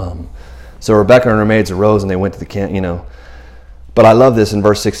 So Rebekah and her maids arose and they went to the camp, you know. But I love this in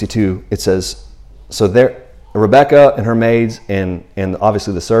verse 62. It says, so there, Rebekah and her maids and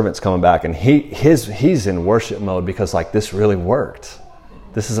obviously the servants coming back, and he's in worship mode because like this really worked.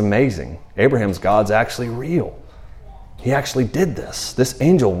 This is amazing. Abraham's God's actually real. He actually did this. This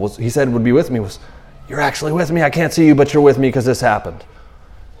angel he said would be with me you're actually with me. I can't see you, but you're with me because this happened.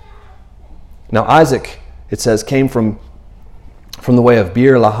 Now Isaac, it says, came from the way of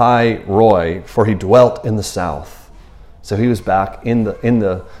Beer Lahai Roi, for he dwelt in the south. So he was back in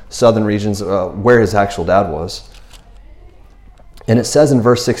the southern regions where his actual dad was. And it says in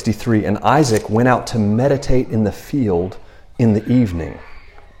verse 63, and Isaac went out to meditate in the field in the evening.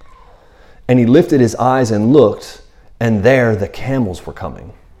 And he lifted his eyes and looked, and there the camels were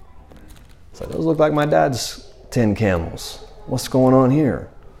coming. So those look like my dad's 10 camels. What's going on here?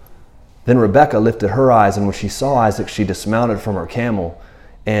 Then Rebekah lifted her eyes, and when she saw Isaac, she dismounted from her camel,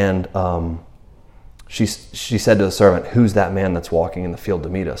 and she said to the servant, who's that man that's walking in the field to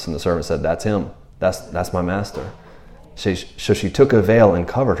meet us? And the servant said, that's him. That's my master. So she took a veil and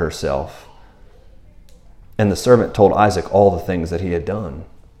covered herself. And the servant told Isaac all the things that he had done.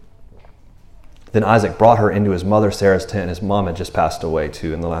 Then Isaac brought her into his mother Sarah's tent. His mom had just passed away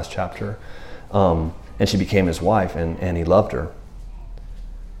too in the last chapter. And she became his wife, and he loved her.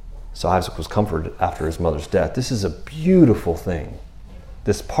 So Isaac was comforted after his mother's death. This is a beautiful thing.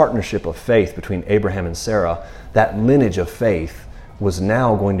 This partnership of faith between Abraham and Sarah, that lineage of faith was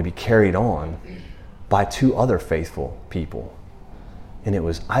now going to be carried on by two other faithful people. And it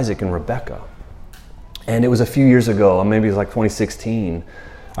was Isaac and Rebekah. And it was a few years ago, maybe it was like 2016,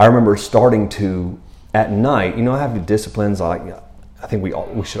 I remember starting to, at night, you know, I have disciplines. I think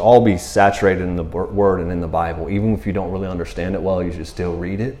we should all be saturated in the Word and in the Bible. Even if you don't really understand it well, you should still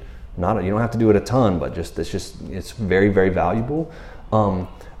read it. You don't have to do it a ton, but it's very, very valuable.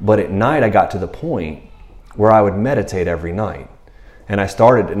 But at night, I got to the point where I would meditate every night. And I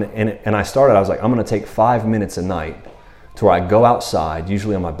started, I was like, I'm going to take 5 minutes a night to where I go outside,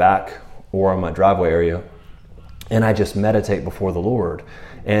 usually on my back or on my driveway area, and I just meditate before the Lord.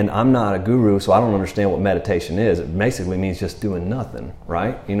 And I'm not a guru, so I don't understand what meditation is. It basically means just doing nothing,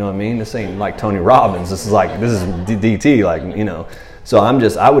 right? You know what I mean? This ain't like Tony Robbins. This is DT, like, you know. So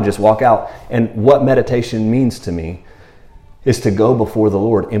I would just walk out. And what meditation means to me is to go before the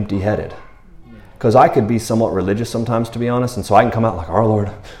Lord empty-headed. Because I could be somewhat religious sometimes, to be honest, and so I can come out like, "Our Lord,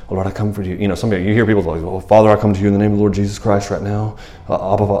 oh Lord, I come for you." You know, you hear people like, "Oh Father, I come to you in the name of the Lord Jesus Christ right now."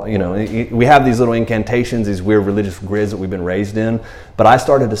 You know, we have these little incantations, these weird religious grids that we've been raised in. But I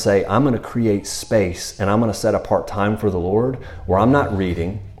started to say, I'm going to create space, and I'm going to set apart time for the Lord, where I'm not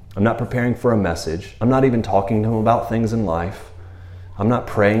reading, I'm not preparing for a message, I'm not even talking to Him about things in life. I'm not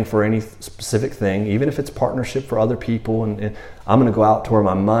praying for any specific thing, even if it's partnership for other people. And I'm going to go out to where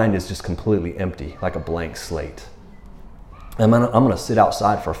my mind is just completely empty, like a blank slate. And I'm going to sit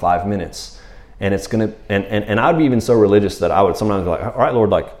outside for 5 minutes. And it's going to, and I'd be even so religious that I would sometimes be like, all right, Lord,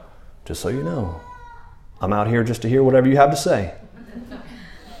 like, just so you know, I'm out here just to hear whatever you have to say.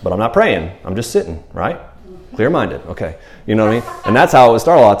 But I'm not praying. I'm just sitting, right? Clear-minded. Okay. You know what I mean? And that's how it would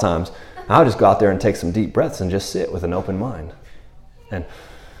start a lot of times. I would just go out there and take some deep breaths and just sit with an open mind. And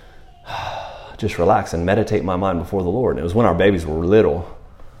just relax and meditate my mind before the Lord. And it was when our babies were little.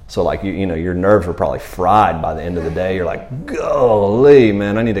 So like, you know, your nerves were probably fried by the end of the day. You're like, golly,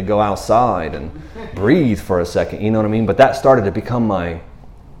 man, I need to go outside and breathe for a second. You know what I mean? But that started to become my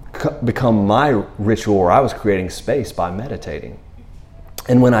ritual, where I was creating space by meditating.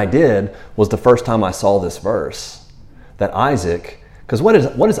 And when I did was the first time I saw this verse that Isaac, because what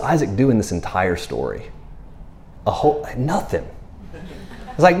does Isaac do in this entire story? Nothing.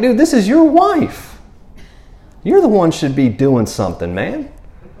 It's like, dude, this is your wife. You're the one should be doing something, man.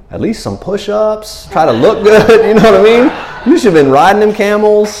 At least some push-ups, try to look good, you know what I mean? You should have been riding them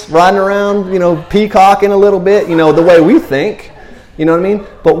camels, riding around, peacocking a little bit, the way we think, you know what I mean?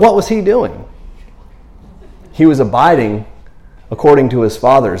 But what was he doing? He was abiding according to his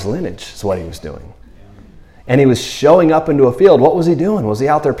father's lineage, is what he was doing. And he was showing up into a field. What was he doing? Was he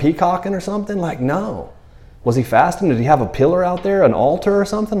out there peacocking or something? Like, no. Was he fasting? Did he have a pillar out there, an altar or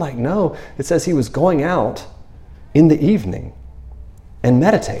something? Like, no. It says he was going out in the evening and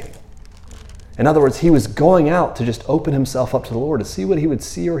meditating. In other words, he was going out to just open himself up to the Lord to see what he would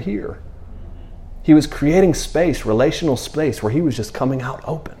see or hear. He was creating space, relational space, where he was just coming out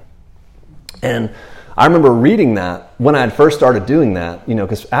open. And I remember reading that when I had first started doing that,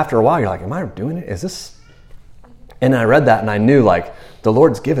 because after a while you're like, am I doing it? Is this? And I read that and I knew, like, the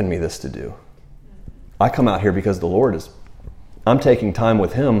Lord's given me this to do. I come out here because I'm taking time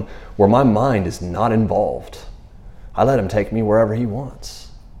with him where my mind is not involved. I let him take me wherever he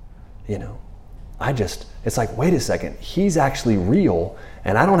wants. It's like, wait a second, he's actually real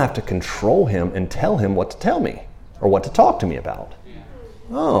and I don't have to control him and tell him what to tell me or what to talk to me about.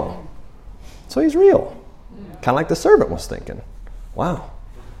 Oh, so he's real. Kind of like the servant was thinking. Wow,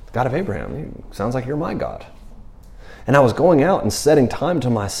 the God of Abraham, sounds like you're my God. And I was going out and setting time to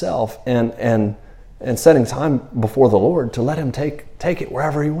myself and setting time before the Lord to let him take it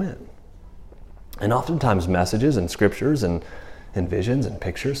wherever he went. And oftentimes messages and scriptures and visions and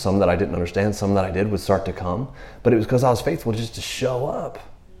pictures, some that I didn't understand, some that I did, would start to come. But it was because I was faithful just to show up.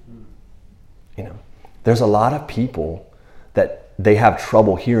 There's a lot of people that they have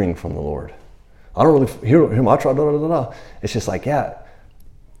trouble hearing from the Lord. I don't really hear him. I try, It's just like, yeah,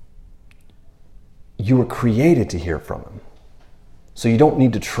 you were created to hear from him. So you don't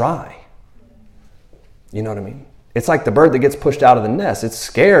need to try. You know what I mean? It's like the bird that gets pushed out of the nest. It's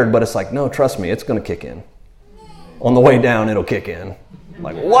scared, but it's like, no, trust me, it's going to kick in. On the way down, it'll kick in.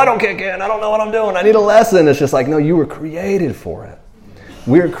 Like, what don't kick in? I don't know what I'm doing. I need a lesson. It's just like, no, you were created for it.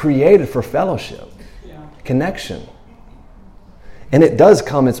 We're created for fellowship, connection. And it does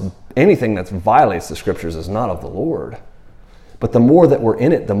come, it's anything that violates the scriptures is not of the Lord. But the more that we're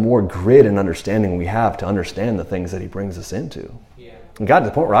in it, the more grit and understanding we have to understand the things that he brings us into. And got to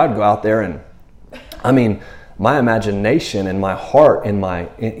the point where I would go out there and, my imagination and my heart and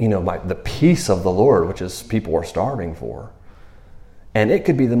the peace of the Lord, which is people are starving for. And it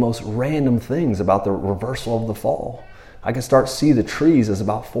could be the most random things about the reversal of the fall. I can start to see the trees as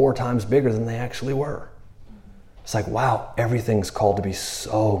about 4 times bigger than they actually were. It's like, wow, everything's called to be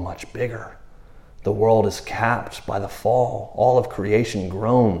so much bigger. The world is capped by the fall. All of creation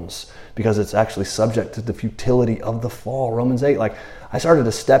groans because it's actually subject to the futility of the fall. Romans 8, I started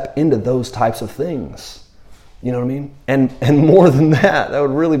to step into those types of things. You know what I mean? And more than that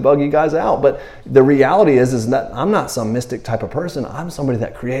would really bug you guys out. But the reality is that I'm not some mystic type of person. I'm somebody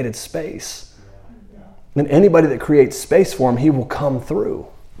that created space. And anybody that creates space for him, he will come through.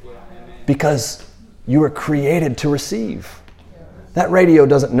 Because you were created to receive. That radio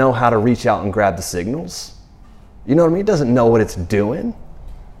doesn't know how to reach out and grab the signals. You know what I mean? It doesn't know what it's doing.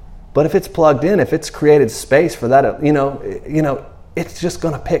 But if it's plugged in, if it's created space for that, it's just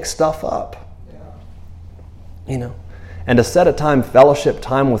going to pick stuff up. And to set a time, fellowship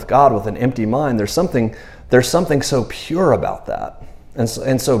time with God with an empty mind, there's something so pure about that,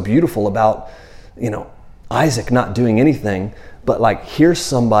 and so beautiful about, Isaac not doing anything, but here's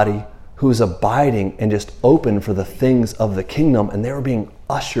somebody who's abiding and just open for the things of the kingdom, and they were being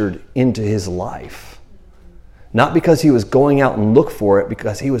ushered into his life, not because he was going out and look for it,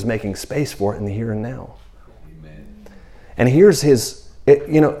 because he was making space for it in the here and now. Amen. And here's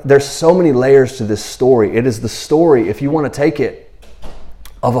there's so many layers to this story. It is the story, if you want to take it,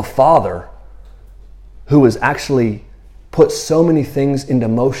 of a father who has actually put so many things into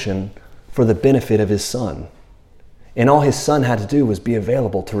motion for the benefit of his son. And all his son had to do was be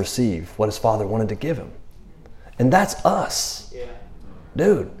available to receive what his father wanted to give him. And that's us. Yeah.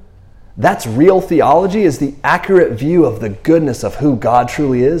 Dude, that's real theology, is the accurate view of the goodness of who God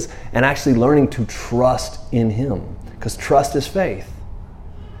truly is, and actually learning to trust in him. Because trust is faith.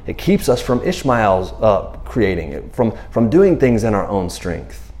 It keeps us from Ishmael's creating it, from doing things in our own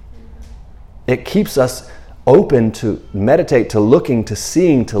strength. It keeps us open to meditate, to looking, to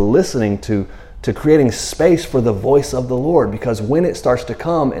seeing, to listening, to creating space for the voice of the Lord. Because when it starts to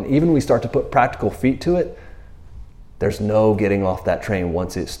come, and even we start to put practical feet to it, there's no getting off that train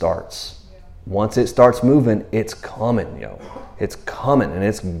once it starts. Once it starts moving, it's coming, yo. It's coming and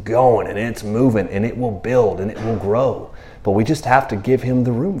it's going and it's moving and it will build and it will grow. But we just have to give him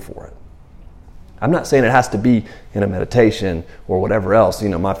the room for it. I'm not saying it has to be in a meditation or whatever else.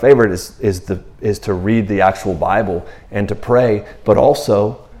 My favorite is to read the actual Bible and to pray, but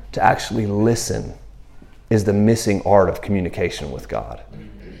also to actually listen is the missing art of communication with God.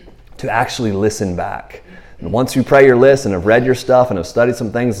 To actually listen back. And once you pray your list and have read your stuff and have studied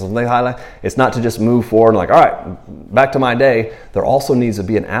some things, it's not to just move forward and like, all right, back to my day. There also needs to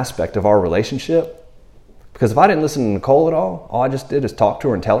be an aspect of our relationship. Because if I didn't listen to Nicole at all I just did is talk to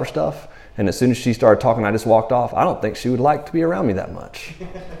her and tell her stuff. And as soon as she started talking, I just walked off. I don't think she would like to be around me that much.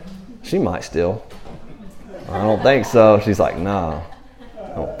 She might still. I don't think so. She's like, no,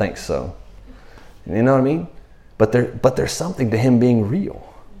 I don't think so. You know what I mean? But there's something to him being real.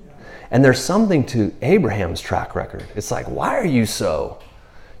 And there's something to Abraham's track record. It's like, why are you so?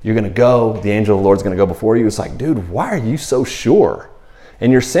 You're going to go, the angel of the Lord's going to go before you. It's like, dude, why are you so sure?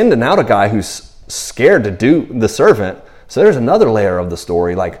 And you're sending out a guy who's scared to do the servant. So there's another layer of the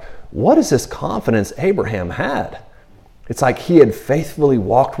story. Like, what is this confidence Abraham had? It's like he had faithfully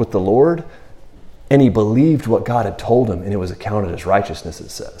walked with the Lord and he believed what God had told him and it was accounted as righteousness, it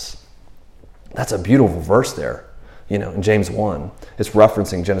says. That's a beautiful verse there. In James 1, it's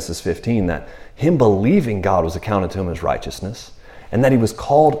referencing Genesis 15 that him believing God was accounted to him as righteousness and that he was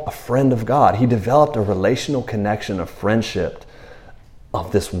called a friend of God. He developed a relational connection of friendship,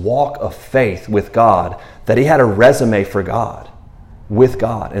 of this walk of faith with God, that he had a resume for God, with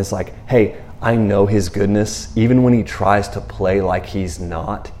God. And it's like, hey, I know his goodness. Even when he tries to play like he's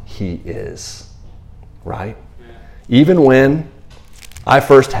not, he is. Right? Yeah. Even when I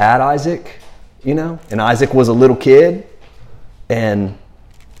first had Isaac, and Isaac was a little kid, and,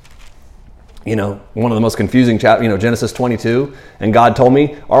 one of the most confusing chapters, Genesis 22, and God told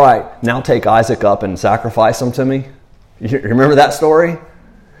me, all right, now take Isaac up and sacrifice him to me. You remember that story?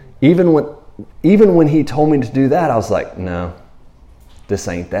 Even when he told me to do that, I was like, no, this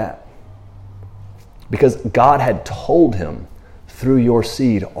ain't that. Because God had told him through Isaac,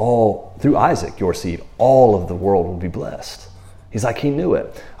 your seed, all of the world will be blessed. He's like, he knew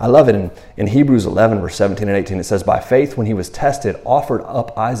it. I love it. In Hebrews 11, verse 17 and 18, it says, by faith, when he was tested, offered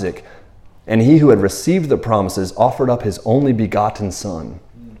up Isaac, and he who had received the promises offered up his only begotten son.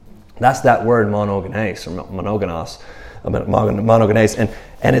 That's that word monogenes, or monogenes.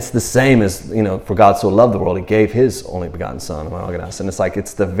 And it's the same as, for God so loved the world, he gave his only begotten son, monogenes. And it's like,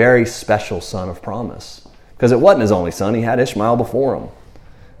 it's the very special son of promise. Because it wasn't his only son. He had Ishmael before him.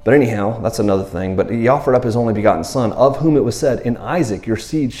 But anyhow, that's another thing. But he offered up his only begotten son, of whom it was said, in Isaac your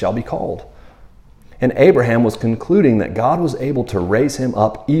seed shall be called. And Abraham was concluding that God was able to raise him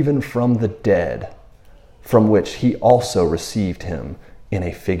up even from the dead, from which he also received him in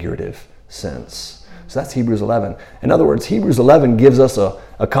a figurative sense. So that's Hebrews 11. In other words, Hebrews 11 gives us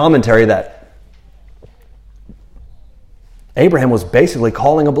a commentary that Abraham was basically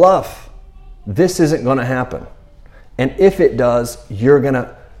calling a bluff. This isn't going to happen. And if it does, you're going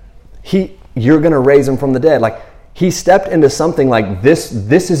to raise him from the dead. Like, he stepped into something like this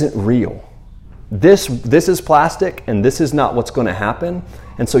isn't real. This is plastic and this is not what's going to happen.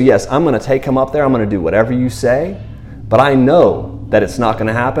 And so yes, I'm going to take him up there. I'm going to do whatever you say, but I know that it's not going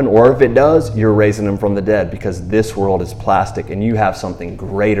to happen. Or if it does, you're raising him from the dead, because this world is plastic and you have something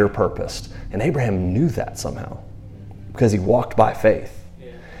greater purposed. And Abraham knew that somehow because he walked by faith.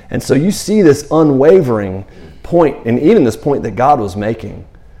 Yeah. And so you see this unwavering point, and even this point that God was making,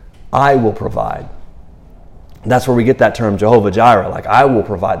 I will provide. That's where we get that term Jehovah Jireh, like I will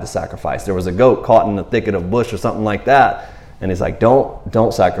provide the sacrifice. There was a goat caught in a thicket of bush or something like that, and he's like,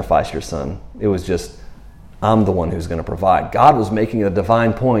 don't sacrifice your son. It was just, I'm the one who's going to provide. God was making a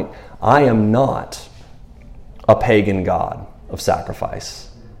divine point. I am not a pagan god of sacrifice.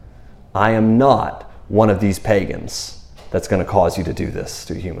 I am not one of these pagans that's going to cause you to do this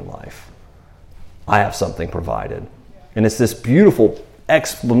to human life. I have something provided. And it's this beautiful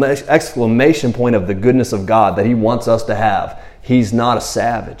exclamation point of the goodness of God that he wants us to have. He's not a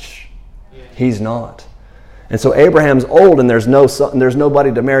savage. He's not. And so Abraham's old and there's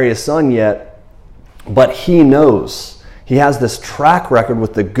nobody to marry his son yet, but he knows. He has this track record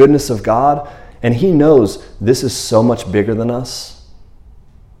with the goodness of God, and he knows this is so much bigger than us.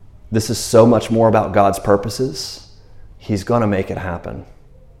 This is so much more about God's purposes. He's going to make it happen.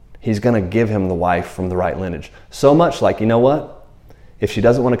 He's going to give him the wife from the right lineage. So much like, you know what? If she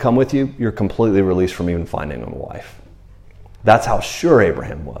doesn't want to come with you, you're completely released from even finding him a wife. That's how sure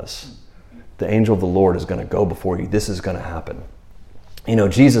Abraham was. The angel of the Lord is going to go before you. This is going to happen.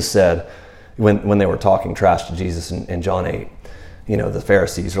 Jesus said, when they were talking trash to Jesus in John 8, the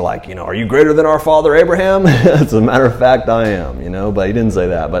Pharisees are like, are you greater than our father Abraham? As a matter of fact, I am, but he didn't say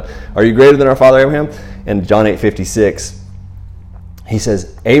that. But are you greater than our father Abraham? And John 8:56, he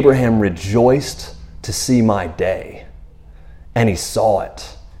says, Abraham rejoiced to see my day, and he saw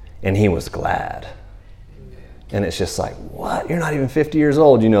it, and he was glad. And it's just like, what? You're not even 50 years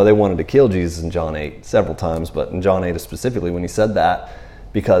old. They wanted to kill Jesus in John 8 several times, but in John 8 specifically when he said that,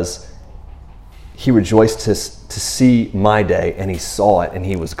 because he rejoiced to see my day, and he saw it, and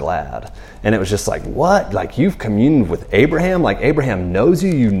he was glad. And it was just like, what? Like, you've communed with Abraham? Like, Abraham knows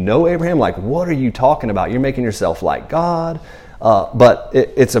you? You know Abraham? Like, what are you talking about? You're making yourself like God. But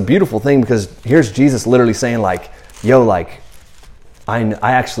it's a beautiful thing, because here's Jesus literally saying, like, I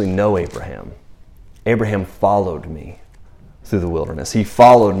actually know Abraham. Abraham followed me through the wilderness. He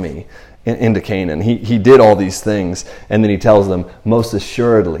followed me into Canaan. He did all these things. And then he tells them, most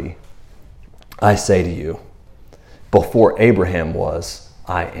assuredly, I say to you, before Abraham was,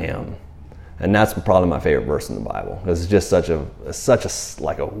 I am. And that's probably my favorite verse in the Bible. It's just such a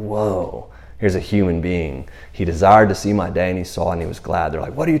whoa. Here's a human being. He desired to see my day, and he saw it, and he was glad. They're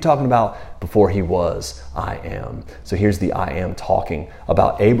like, what are you talking about? Before he was, I am. So here's the I am talking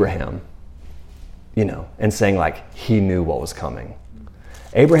about Abraham, and saying like he knew what was coming.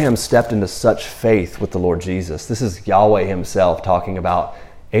 Abraham stepped into such faith with the Lord Jesus. This is Yahweh himself talking about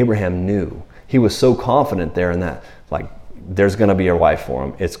Abraham knew. He was so confident there in that, like, there's going to be a wife for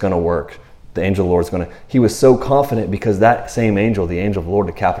him. It's going to work. The angel of the Lord is going to... He was so confident because that same angel, the angel of the Lord,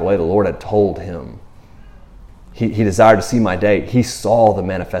 the capital A, the Lord had told him. He desired to see my day. He saw the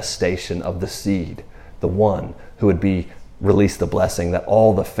manifestation of the seed, the one who would be release the blessing that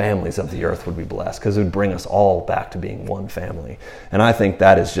all the families of the earth would be blessed, because it would bring us all back to being one family. And I think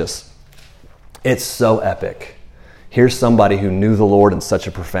that is just... It's so epic. Here's somebody who knew the Lord in such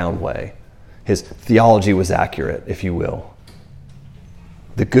a profound way. His theology was accurate, if you will.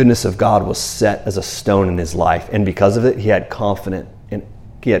 The goodness of God was set as a stone in his life, and because of it, he had confidence,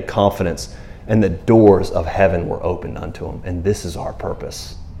 and the doors of heaven were opened unto him. And this is our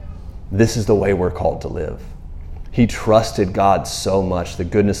purpose. This is the way we're called to live. He trusted God so much, the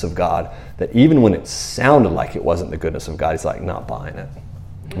goodness of God, that even when it sounded like it wasn't the goodness of God, he's like, not buying it.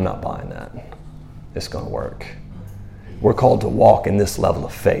 I'm not buying that. It's going to work. We're called to walk in this level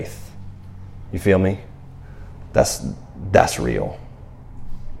of faith. You feel me? That's real.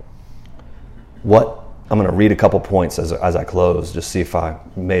 I'm going to read a couple points as I close, just see if I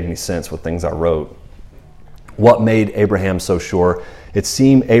made any sense with things I wrote. What made Abraham so sure? It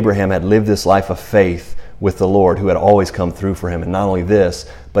seemed Abraham had lived this life of faith with the Lord, who had always come through for him. And not only this,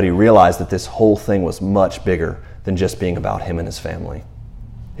 but he realized that this whole thing was much bigger than just being about him and his family.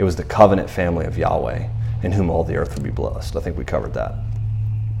 It was the covenant family of Yahweh, in whom all the earth would be blessed. I think we covered that.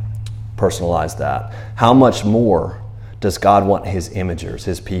 Personalize that. How much more does God want his imagers,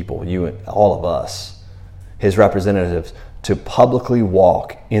 his people, you and all of us, his representatives, to publicly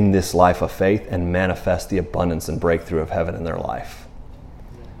walk in this life of faith and manifest the abundance and breakthrough of heaven in their life?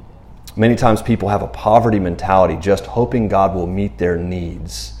 Many times people have a poverty mentality, just hoping God will meet their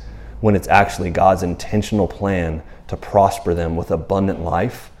needs, when it's actually God's intentional plan to prosper them with abundant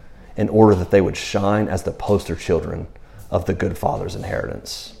life in order that they would shine as the poster children of the good Father's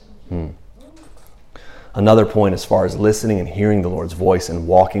inheritance. Another point as far as listening and hearing the Lord's voice and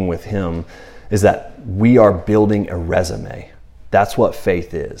walking with him is that we are building a resume. That's what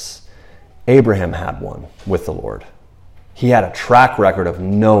faith is. Abraham had one with the Lord. He had a track record of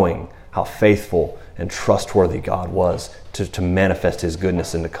knowing how faithful and trustworthy God was to manifest his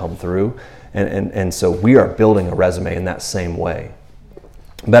goodness and to come through. And so we are building a resume in that same way.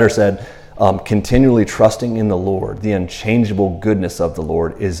 Better said, continually trusting in the Lord, the unchangeable goodness of the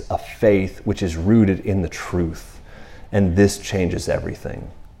Lord, is a faith which is rooted in the truth. And this changes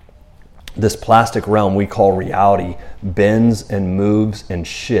everything. This plastic realm we call reality bends and moves and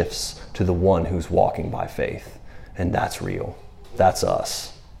shifts to the one who's walking by faith. And that's real. That's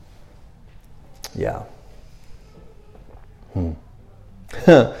us. Yeah.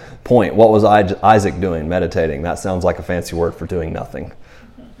 Point. What was Isaac doing? Meditating. That sounds like a fancy word for doing nothing.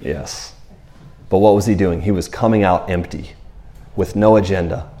 Yes. But what was he doing? He was coming out empty, with no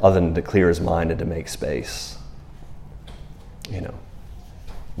agenda other than to clear his mind and to make space.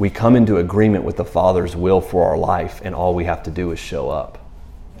 We come into agreement with the Father's will for our life, and all we have to do is show up.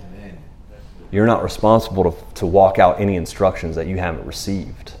 Amen. You're not responsible to walk out any instructions that you haven't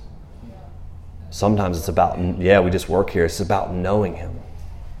received. Sometimes it's about, we just work here. It's about knowing him.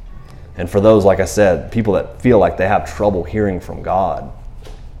 And for those, like I said, people that feel like they have trouble hearing from God,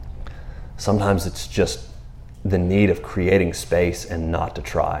 sometimes it's just the need of creating space and not to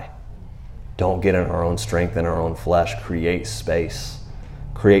try Don't get in our own strength and our own flesh. Create space.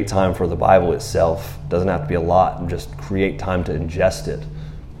 Create time for the Bible itself. Doesn't have to be a lot. Just create time to ingest it.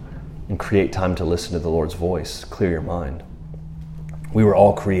 And create time to listen to the Lord's voice. Clear your mind. We were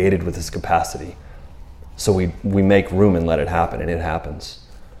all created with this capacity. So we make room and let it happen, and it happens.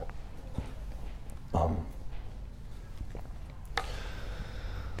 All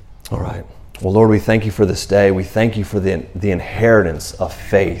right. Well, Lord, we thank you for this day. We thank you for the inheritance of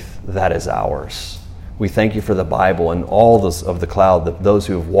faith that is ours. We thank you for the Bible and all this of the cloud, those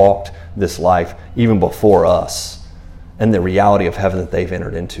who have walked this life even before us, and the reality of heaven that they've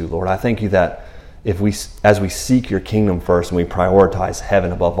entered into. Lord, I thank you that as we seek your kingdom first and we prioritize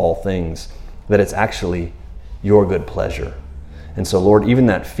heaven above all things, that it's actually your good pleasure. And so, Lord, even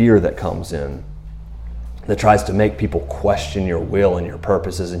that fear that comes in, that tries to make people question your will and your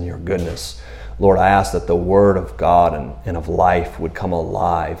purposes and your goodness, Lord, I ask that the word of God and of life would come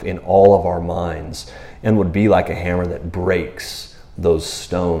alive in all of our minds and would be like a hammer that breaks those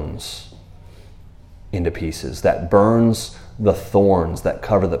stones into pieces, that burns the thorns that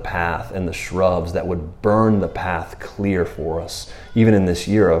cover the path and the shrubs, that would burn the path clear for us, even in this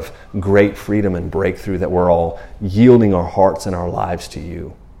year of great freedom and breakthrough, that we're all yielding our hearts and our lives to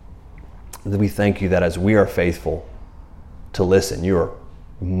you. We thank you that as we are faithful to listen, you are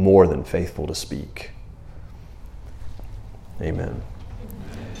more than faithful to speak. Amen.